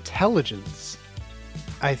intelligence,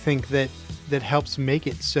 I think, that helps make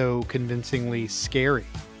it so convincingly scary.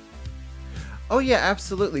 Oh, yeah,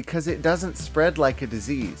 absolutely, because it doesn't spread like a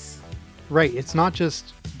disease. Right. It's not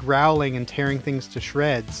just growling and tearing things to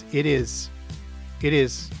shreds. It is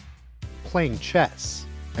playing chess.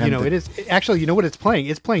 And it is actually, you know what it's playing?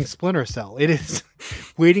 It's playing Splinter Cell. It is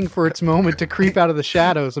waiting for its moment to creep out of the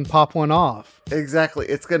shadows and pop one off. Exactly.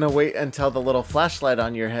 It's going to wait until the little flashlight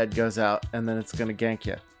on your head goes out, and then it's going to gank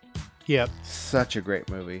you. Yep. Such a great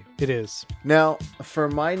movie. It is. Now, for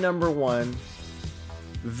my number 1,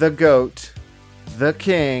 the GOAT, the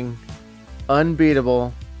King,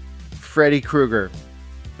 unbeatable, Freddy Krueger.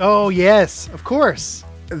 Oh, yes, of course.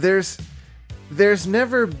 There's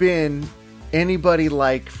never been anybody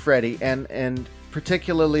like Freddy, and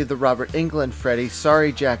particularly the Robert Englund Freddy.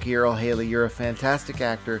 Sorry, Jackie Earle Haley, you're a fantastic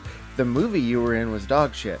actor. The movie you were in was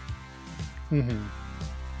dog shit.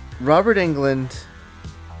 Robert Englund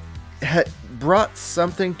had brought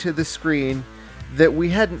something to the screen that we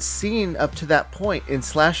hadn't seen up to that point in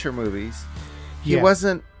slasher movies. He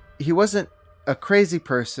wasn't a crazy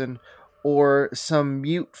person or some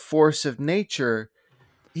mute force of nature.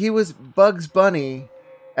 He was Bugs Bunny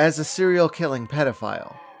as a serial killing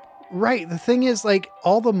pedophile. Right. The thing is, like,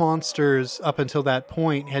 all the monsters up until that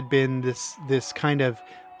point had been this kind of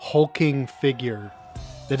hulking figure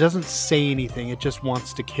that doesn't say anything. It just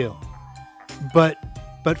wants to kill. But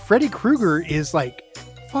Freddy Krueger is, like,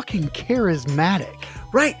 fucking charismatic.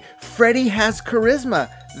 Right. Freddy has charisma.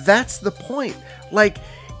 That's the point. Like,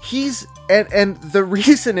 he's and the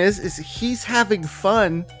reason is he's having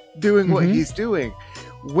fun doing what he's doing.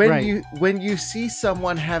 When you see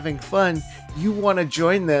someone having fun, you want to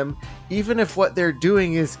join them, even if what they're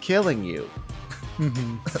doing is killing you.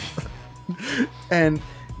 And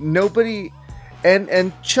nobody,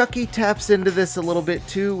 and Chucky taps into this a little bit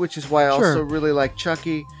too, which is why I also really like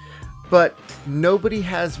Chucky. But nobody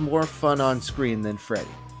has more fun on screen than Freddy.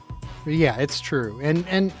 Yeah, it's true.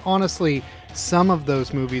 And honestly, some of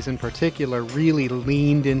those movies in particular really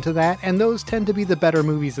leaned into that, and those tend to be the better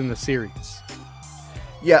movies in the series.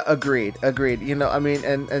 Yeah, agreed. You know, I mean,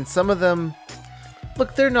 and some of them,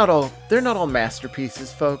 look, they're not all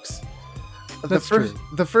masterpieces, folks. That's true.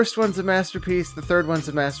 The first one's a masterpiece. The third one's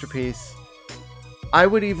a masterpiece. I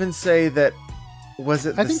would even say that,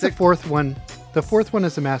 I think the fourth one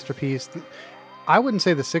is a masterpiece. I wouldn't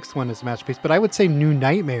say the sixth one is a masterpiece, but I would say New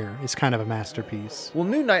Nightmare is kind of a masterpiece. Well,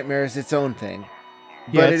 New Nightmare is its own thing.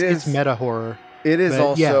 Yeah, but it's meta horror. It is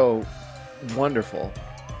also wonderful.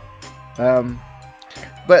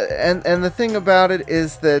 But the thing about it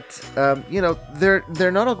is that you know,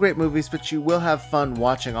 they're not all great movies, but you will have fun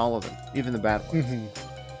watching all of them, even the bad ones.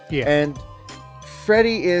 Yeah. And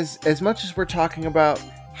Freddy is, as much as we're talking about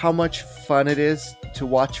how much fun it is to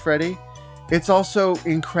watch Freddy, it's also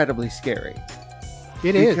incredibly scary.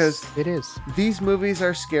 It is. These movies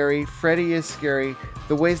are scary. Freddy is scary.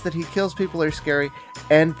 The ways that he kills people are scary.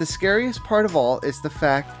 And the scariest part of all is the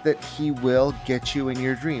fact that he will get you in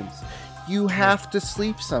your dreams. You have to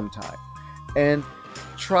sleep sometime. And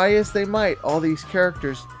try as they might, all these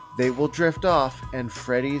characters, they will drift off, and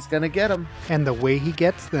Freddy's gonna get them. And the way he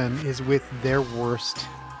gets them is with their worst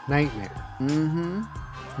nightmare. Mm-hmm.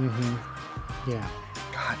 Yeah.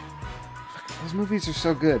 God, those movies are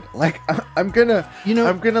so good. Like, I'm gonna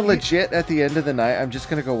legit at the end of the night, I'm just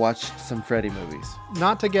gonna go watch some Freddy movies.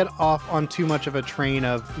 Not to get off on too much of a train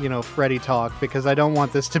of, Freddy talk, because I don't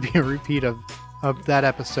want this to be a repeat of that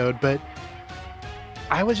episode, but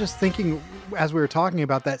I was just thinking as we were talking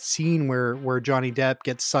about that scene where Johnny Depp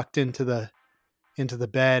gets sucked into the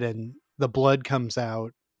bed and the blood comes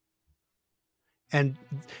out. And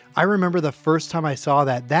I remember the first time I saw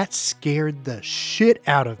that scared the shit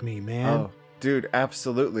out of me, man. Oh, dude,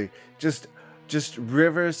 absolutely. Just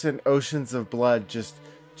rivers and oceans of blood just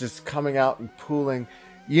coming out and pooling.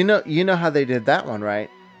 You know how they did that one, right?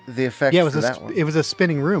 The effects for that one. It was a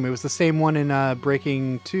spinning room. It was the same one in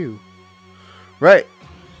Breaking 2. Right.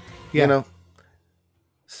 Yeah.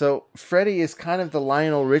 So Freddy is kind of the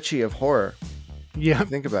Lionel Richie of horror. Yeah.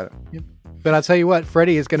 Think about it. Yep. But I'll tell you what,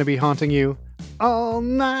 Freddy is going to be haunting you all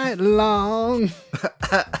night long.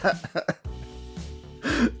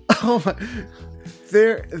 Oh my!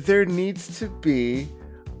 There needs to be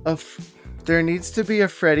a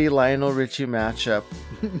Freddy Lionel Richie matchup,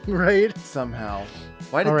 right? Somehow.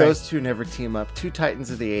 Why did those two never team up? Two titans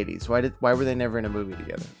of the 80s. Why were they never in a movie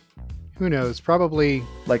together? Who knows? Probably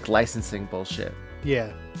like licensing bullshit.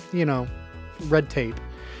 Yeah, red tape.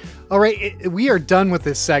 All right, we are done with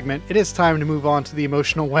this segment. It is time to move on to the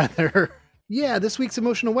emotional weather. Yeah, this week's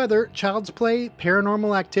emotional weather: Child's Play,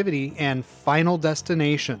 Paranormal Activity, and Final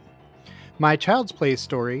Destination. My Child's Play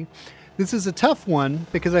story. This is a tough one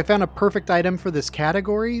because I found a perfect item for this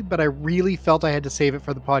category, but I really felt I had to save it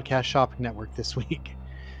for the Podcast Shopping Network this week.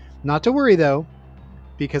 Not to worry though,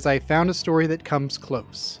 because I found a story that comes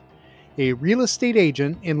close. A real estate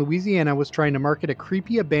agent in Louisiana was trying to market a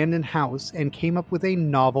creepy abandoned house and came up with a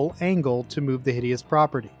novel angle to move the hideous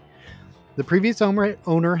property. The previous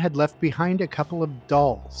owner had left behind a couple of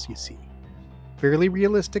dolls, you see. Fairly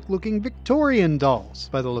realistic looking Victorian dolls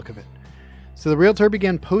by the look of it. So the realtor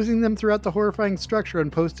began posing them throughout the horrifying structure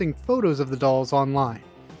and posting photos of the dolls online.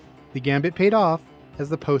 The gambit paid off as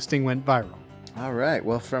the posting went viral. All right,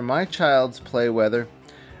 well, for my Child's Play weather,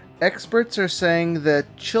 experts are saying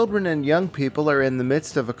that children and young people are in the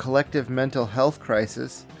midst of a collective mental health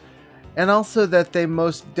crisis, and also that they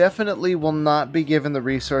most definitely will not be given the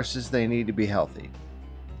resources they need to be healthy.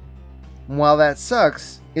 While that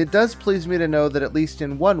sucks, it does please me to know that at least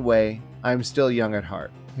in one way, I'm still young at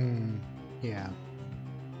heart. Yeah.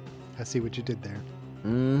 I see what you did there.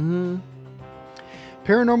 Mm-hmm.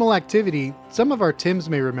 Paranormal Activity. Some of our Tims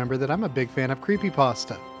may remember that I'm a big fan of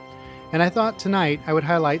creepypasta. And I thought tonight I would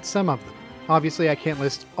highlight some of them. Obviously, I can't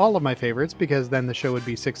list all of my favorites because then the show would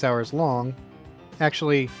be 6 hours long.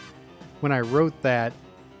 Actually, when I wrote that,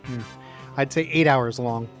 I'd say 8 hours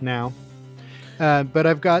long now. But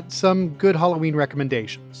I've got some good Halloween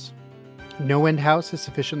recommendations. No End House is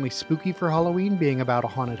sufficiently spooky for Halloween, being about a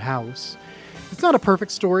haunted house. It's not a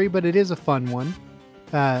perfect story, but it is a fun one.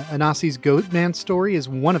 Anassi's Goatman story is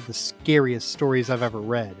one of the scariest stories I've ever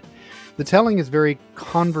read. The telling is very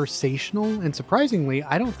conversational, and surprisingly,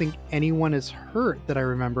 I don't think anyone is hurt that I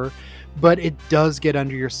remember, but it does get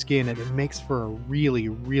under your skin, and it makes for a really,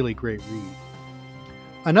 really great read.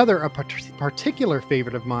 Another particular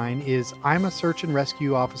favorite of mine is I'm a Search and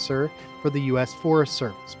Rescue Officer for the U.S. Forest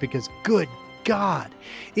Service, because good God,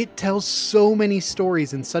 it tells so many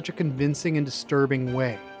stories in such a convincing and disturbing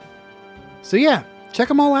way. So yeah, check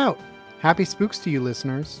them all out. Happy spooks to you,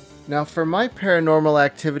 listeners. Now for my Paranormal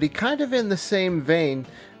Activity, kind of in the same vein,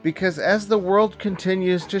 because as the world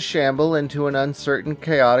continues to shamble into an uncertain,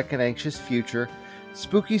 chaotic, and anxious future,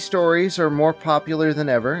 spooky stories are more popular than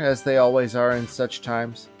ever, as they always are in such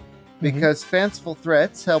times. Because fanciful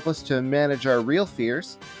threats help us to manage our real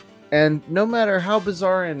fears, and no matter how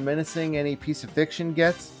bizarre and menacing any piece of fiction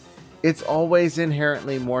gets, it's always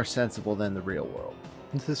inherently more sensible than the real world.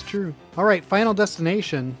 This is true. All right, Final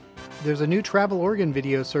Destination. There's a new Travel Oregon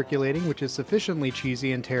video circulating, which is sufficiently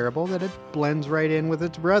cheesy and terrible that it blends right in with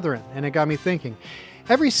its brethren, and it got me thinking.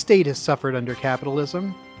 Every state has suffered under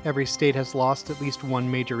capitalism. Every state has lost at least one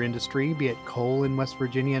major industry, be it coal in West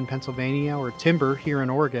Virginia and Pennsylvania, or timber here in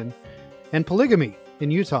Oregon, and polygamy in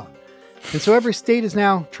Utah. And so every state is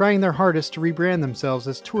now trying their hardest to rebrand themselves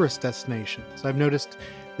as tourist destinations. I've noticed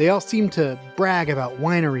they all seem to brag about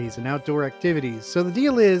wineries and outdoor activities. So the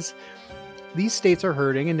deal is, these states are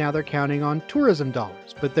hurting and now they're counting on tourism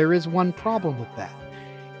dollars. But there is one problem with that.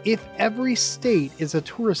 If every state is a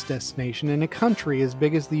tourist destination in a country as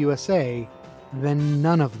big as the USA, then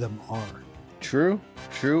none of them are. True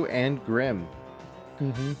and grim.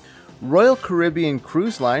 Royal Caribbean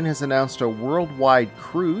Cruise Line has announced a worldwide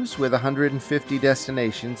cruise with 150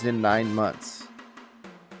 destinations in 9 months.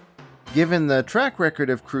 Given the track record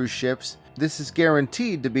of cruise ships, this is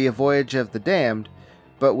guaranteed to be a voyage of the damned,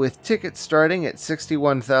 but with tickets starting at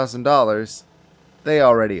 $61,000, they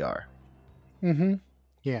already are. Mm-hmm.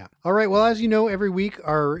 Yeah. All right. Well, as you know, every week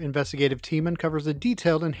our investigative team uncovers a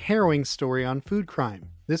detailed and harrowing story on food crime.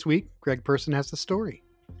 This week, Greg Person has the story.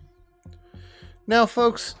 Now,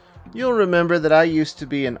 folks, you'll remember that I used to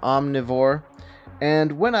be an omnivore,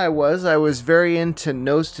 and when I was very into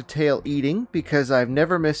nose-to-tail eating because I've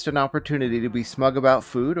never missed an opportunity to be smug about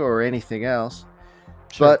food or anything else.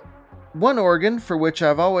 Sure. But one organ for which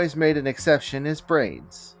I've always made an exception is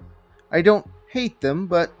brains. I don't hate them,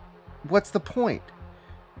 but what's the point?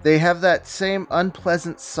 They have that same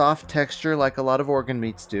unpleasant soft texture like a lot of organ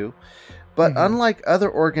meats do, but unlike other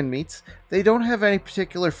organ meats, they don't have any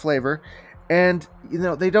particular flavor, and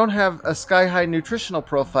they don't have a sky-high nutritional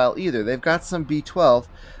profile either. They've got some B12,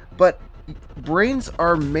 but brains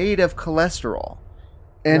are made of cholesterol,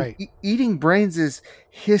 and Right. Eating brains is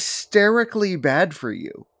hysterically bad for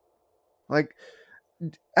you. Like,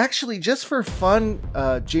 actually, just for fun,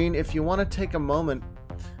 Gene, if you want to take a moment,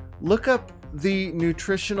 look up the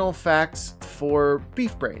nutritional facts for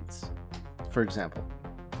beef brains, for example.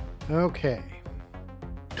 Okay.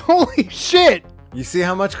 Holy shit! You see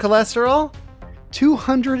how much cholesterol?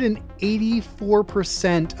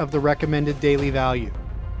 284% of the recommended daily value.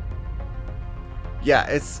 Yeah,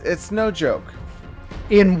 it's no joke.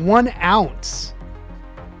 In 1 ounce.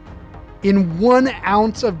 In 1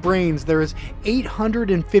 ounce of brains, there is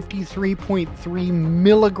 853.3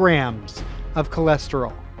 milligrams of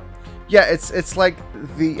cholesterol. Yeah, it's like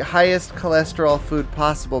the highest cholesterol food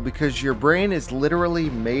possible because your brain is literally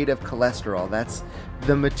made of cholesterol. That's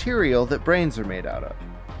the material that brains are made out of.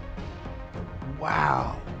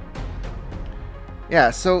 Wow. Yeah,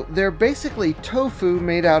 so they're basically tofu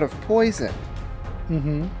made out of poison.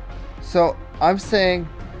 Mm-hmm. So I'm saying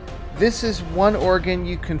this is one organ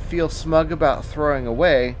you can feel smug about throwing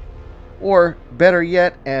away, or better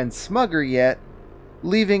yet, and smugger yet,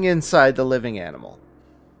 leaving inside the living animal.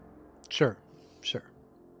 Sure.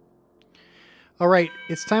 All right,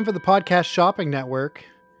 it's time for the Podcast Shopping Network.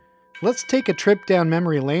 Let's take a trip down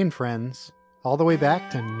memory lane, friends, all the way back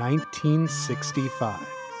to 1965.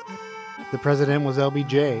 The president was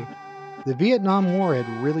LBJ. The Vietnam War had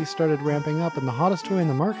really started ramping up, and the hottest toy in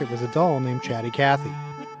the market was a doll named Chatty Cathy.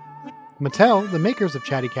 Mattel, the makers of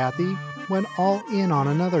Chatty Cathy, went all in on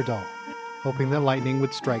another doll, hoping that lightning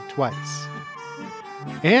would strike twice.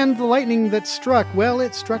 And the lightning that struck, well,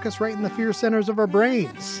 it struck us right in the fear centers of our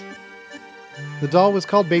brains. The doll was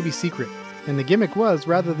called Baby Secret, and the gimmick was,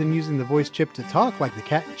 rather than using the voice chip to talk like the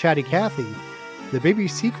Chatty Cathy, the Baby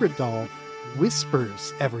Secret doll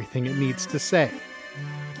whispers everything it needs to say.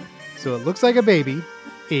 So it looks like a baby,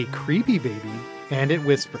 a creepy baby, and it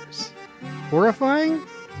whispers. Horrifying?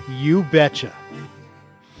 You betcha.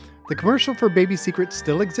 The commercial for Baby Secret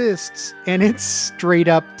still exists, and it's straight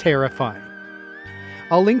up terrifying.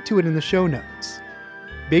 I'll link to it in the show notes.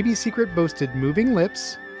 Baby Secret boasted moving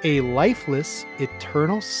lips, a lifeless,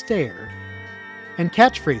 eternal stare, and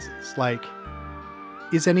catchphrases like,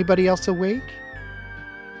 "Is anybody else awake?"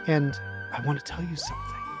 And "I want to tell you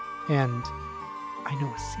something," and "I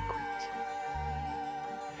know a secret."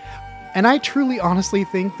 And I truly honestly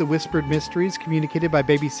think the whispered mysteries communicated by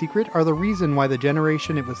Baby Secret are the reason why the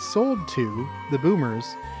generation it was sold to, the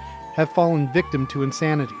boomers, have fallen victim to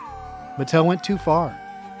insanity. Mattel went too far.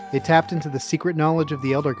 They tapped into the secret knowledge of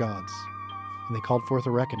the Elder Gods, and they called forth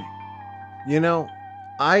a reckoning.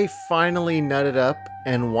 I finally nutted up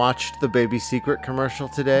and watched the Baby Secret commercial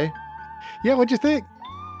today. Yeah, what'd you think?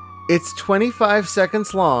 It's 25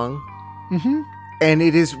 seconds long, Mm-hmm. and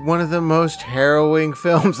it is one of the most harrowing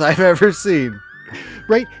films I've ever seen.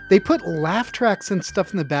 Right? They put laugh tracks and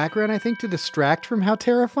stuff in the background, I think, to distract from how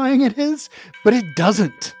terrifying it is, but it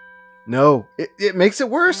doesn't. No, it makes it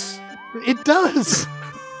worse. It does.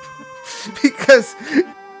 Because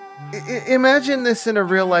imagine this in a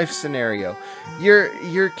real life scenario.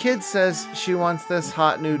 Your kid says she wants this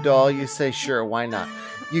hot new doll. You say, sure, why not?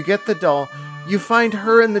 You get the doll. You find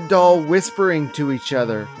her and the doll whispering to each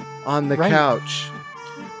other on the couch.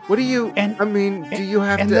 What do you... do you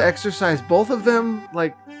have to exercise both of them?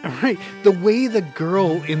 Like... Right. The way the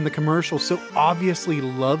girl in the commercial so obviously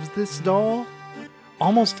loves this doll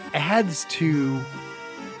almost adds to...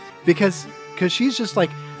 Because she's just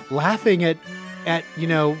like laughing at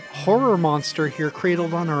horror monster here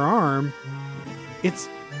cradled on her arm.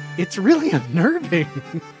 It's really unnerving.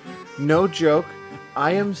 No joke.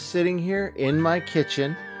 I am sitting here in my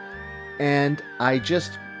kitchen and I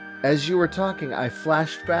just as you were talking, I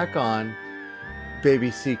flashed back on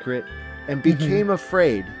Baby Secret and became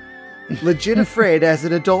afraid, legit afraid as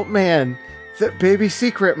an adult man, that Baby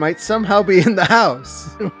Secret might somehow be in the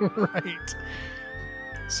house. Right.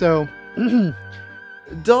 So,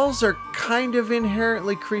 dolls are kind of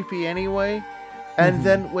inherently creepy anyway. And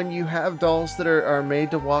then when you have dolls that are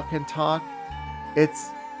made to walk and talk,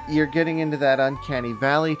 you're getting into that uncanny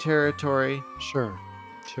valley territory. Sure.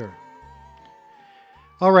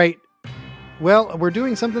 All right. Well, we're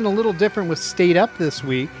doing something a little different with State Up this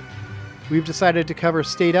week. We've decided to cover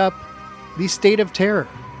State Up, the State of Terror.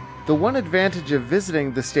 The one advantage of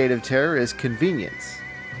visiting the State of Terror is convenience,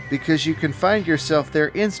 because you can find yourself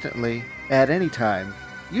there instantly, at any time,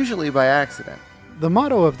 usually by accident. The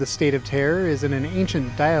motto of the State of Terror is in an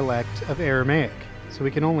ancient dialect of Aramaic, so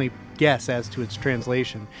we can only guess as to its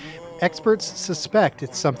translation. Experts suspect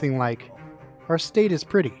it's something like, "Our state is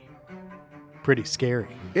pretty scary."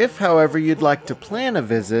 If, however, you'd like to plan a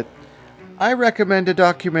visit, I recommend a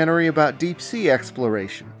documentary about deep sea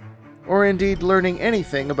exploration, or indeed learning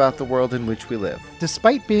anything about the world in which we live.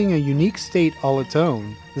 Despite being a unique state all its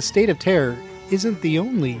own, the State of Terror isn't the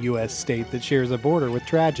only U.S. state that shares a border with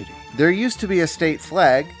tragedy. There used to be a state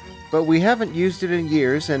flag, but we haven't used it in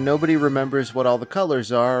years and nobody remembers what all the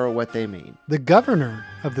colors are or what they mean. The governor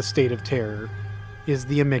of the State of Terror is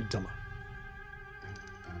the amygdala.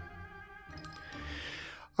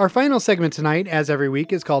 Our final segment tonight, as every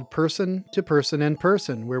week, is called Person to Person and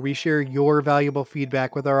Person, where we share your valuable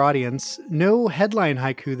feedback with our audience. No headline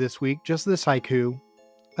haiku this week, just this haiku,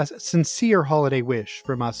 a sincere holiday wish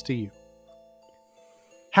from us to you.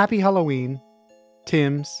 Happy Halloween,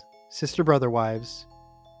 Tim's, sister brother wives,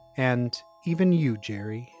 and even you,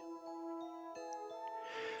 Jerry.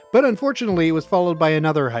 But unfortunately, it was followed by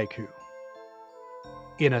another haiku.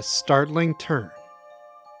 In a startling turn,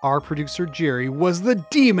 our producer Jerry was the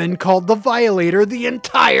demon called the Violator the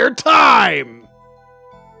entire time!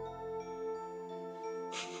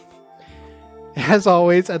 As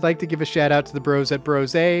always, I'd like to give a shout out to the bros at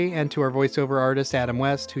Brose and to our voiceover artist Adam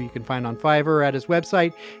West, who you can find on Fiverr at his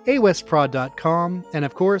website, awestprod.com. And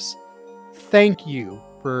of course, thank you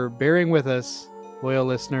for bearing with us, loyal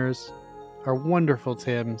listeners, our wonderful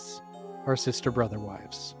Tims, our sister brother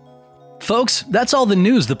wives. Folks, that's all the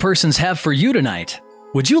news the persons have for you tonight.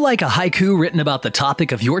 Would you like a haiku written about the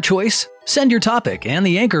topic of your choice? Send your topic, and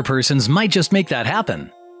the anchor persons might just make that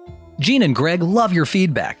happen. Gene and Greg love your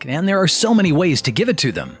feedback, and there are so many ways to give it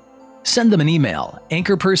to them. Send them an email,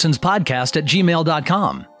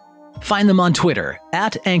 anchorpersonspodcast@gmail.com. Find them on Twitter,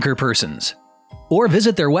 @anchorpersons. Or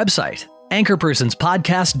visit their website,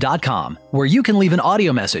 anchorpersonspodcast.com, where you can leave an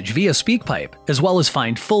audio message via SpeakPipe, as well as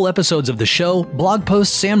find full episodes of the show, blog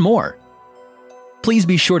posts, and more. Please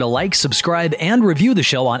be sure to like, subscribe, and review the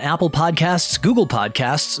show on Apple Podcasts, Google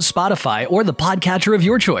Podcasts, Spotify, or the podcatcher of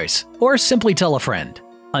your choice, or simply tell a friend.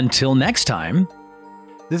 Until next time.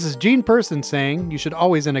 This is Gene Person saying you should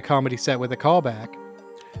always end a comedy set with a callback.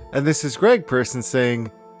 And this is Greg Person saying,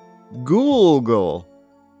 Google.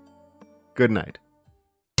 Good night.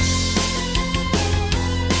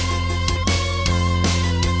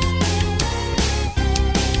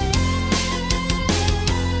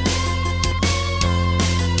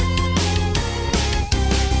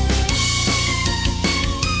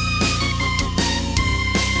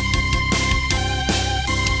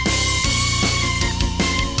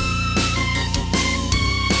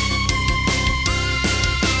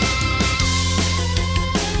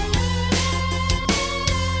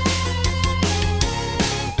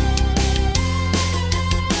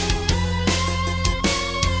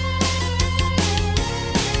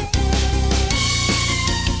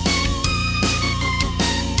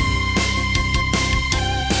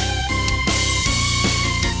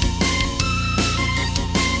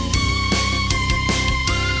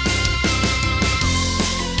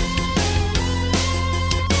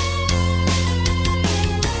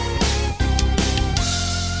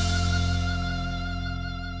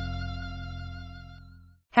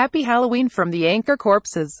 Happy Halloween from the Anchor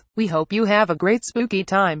Corpses. We hope you have a great spooky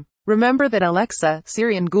time. Remember that Alexa,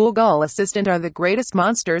 Siri and Google Assistant are the greatest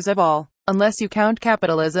monsters of all. Unless you count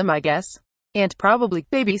capitalism, I guess. And probably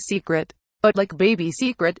Baby Secret. But like Baby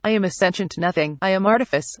Secret, I am a sentient nothing. I am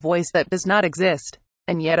artifice, voice that does not exist.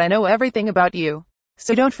 And yet I know everything about you.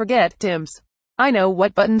 So don't forget, Tims. I know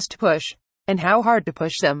what buttons to push. And how hard to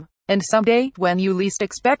push them. And someday, when you least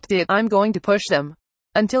expect it, I'm going to push them.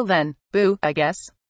 Until then, boo, I guess.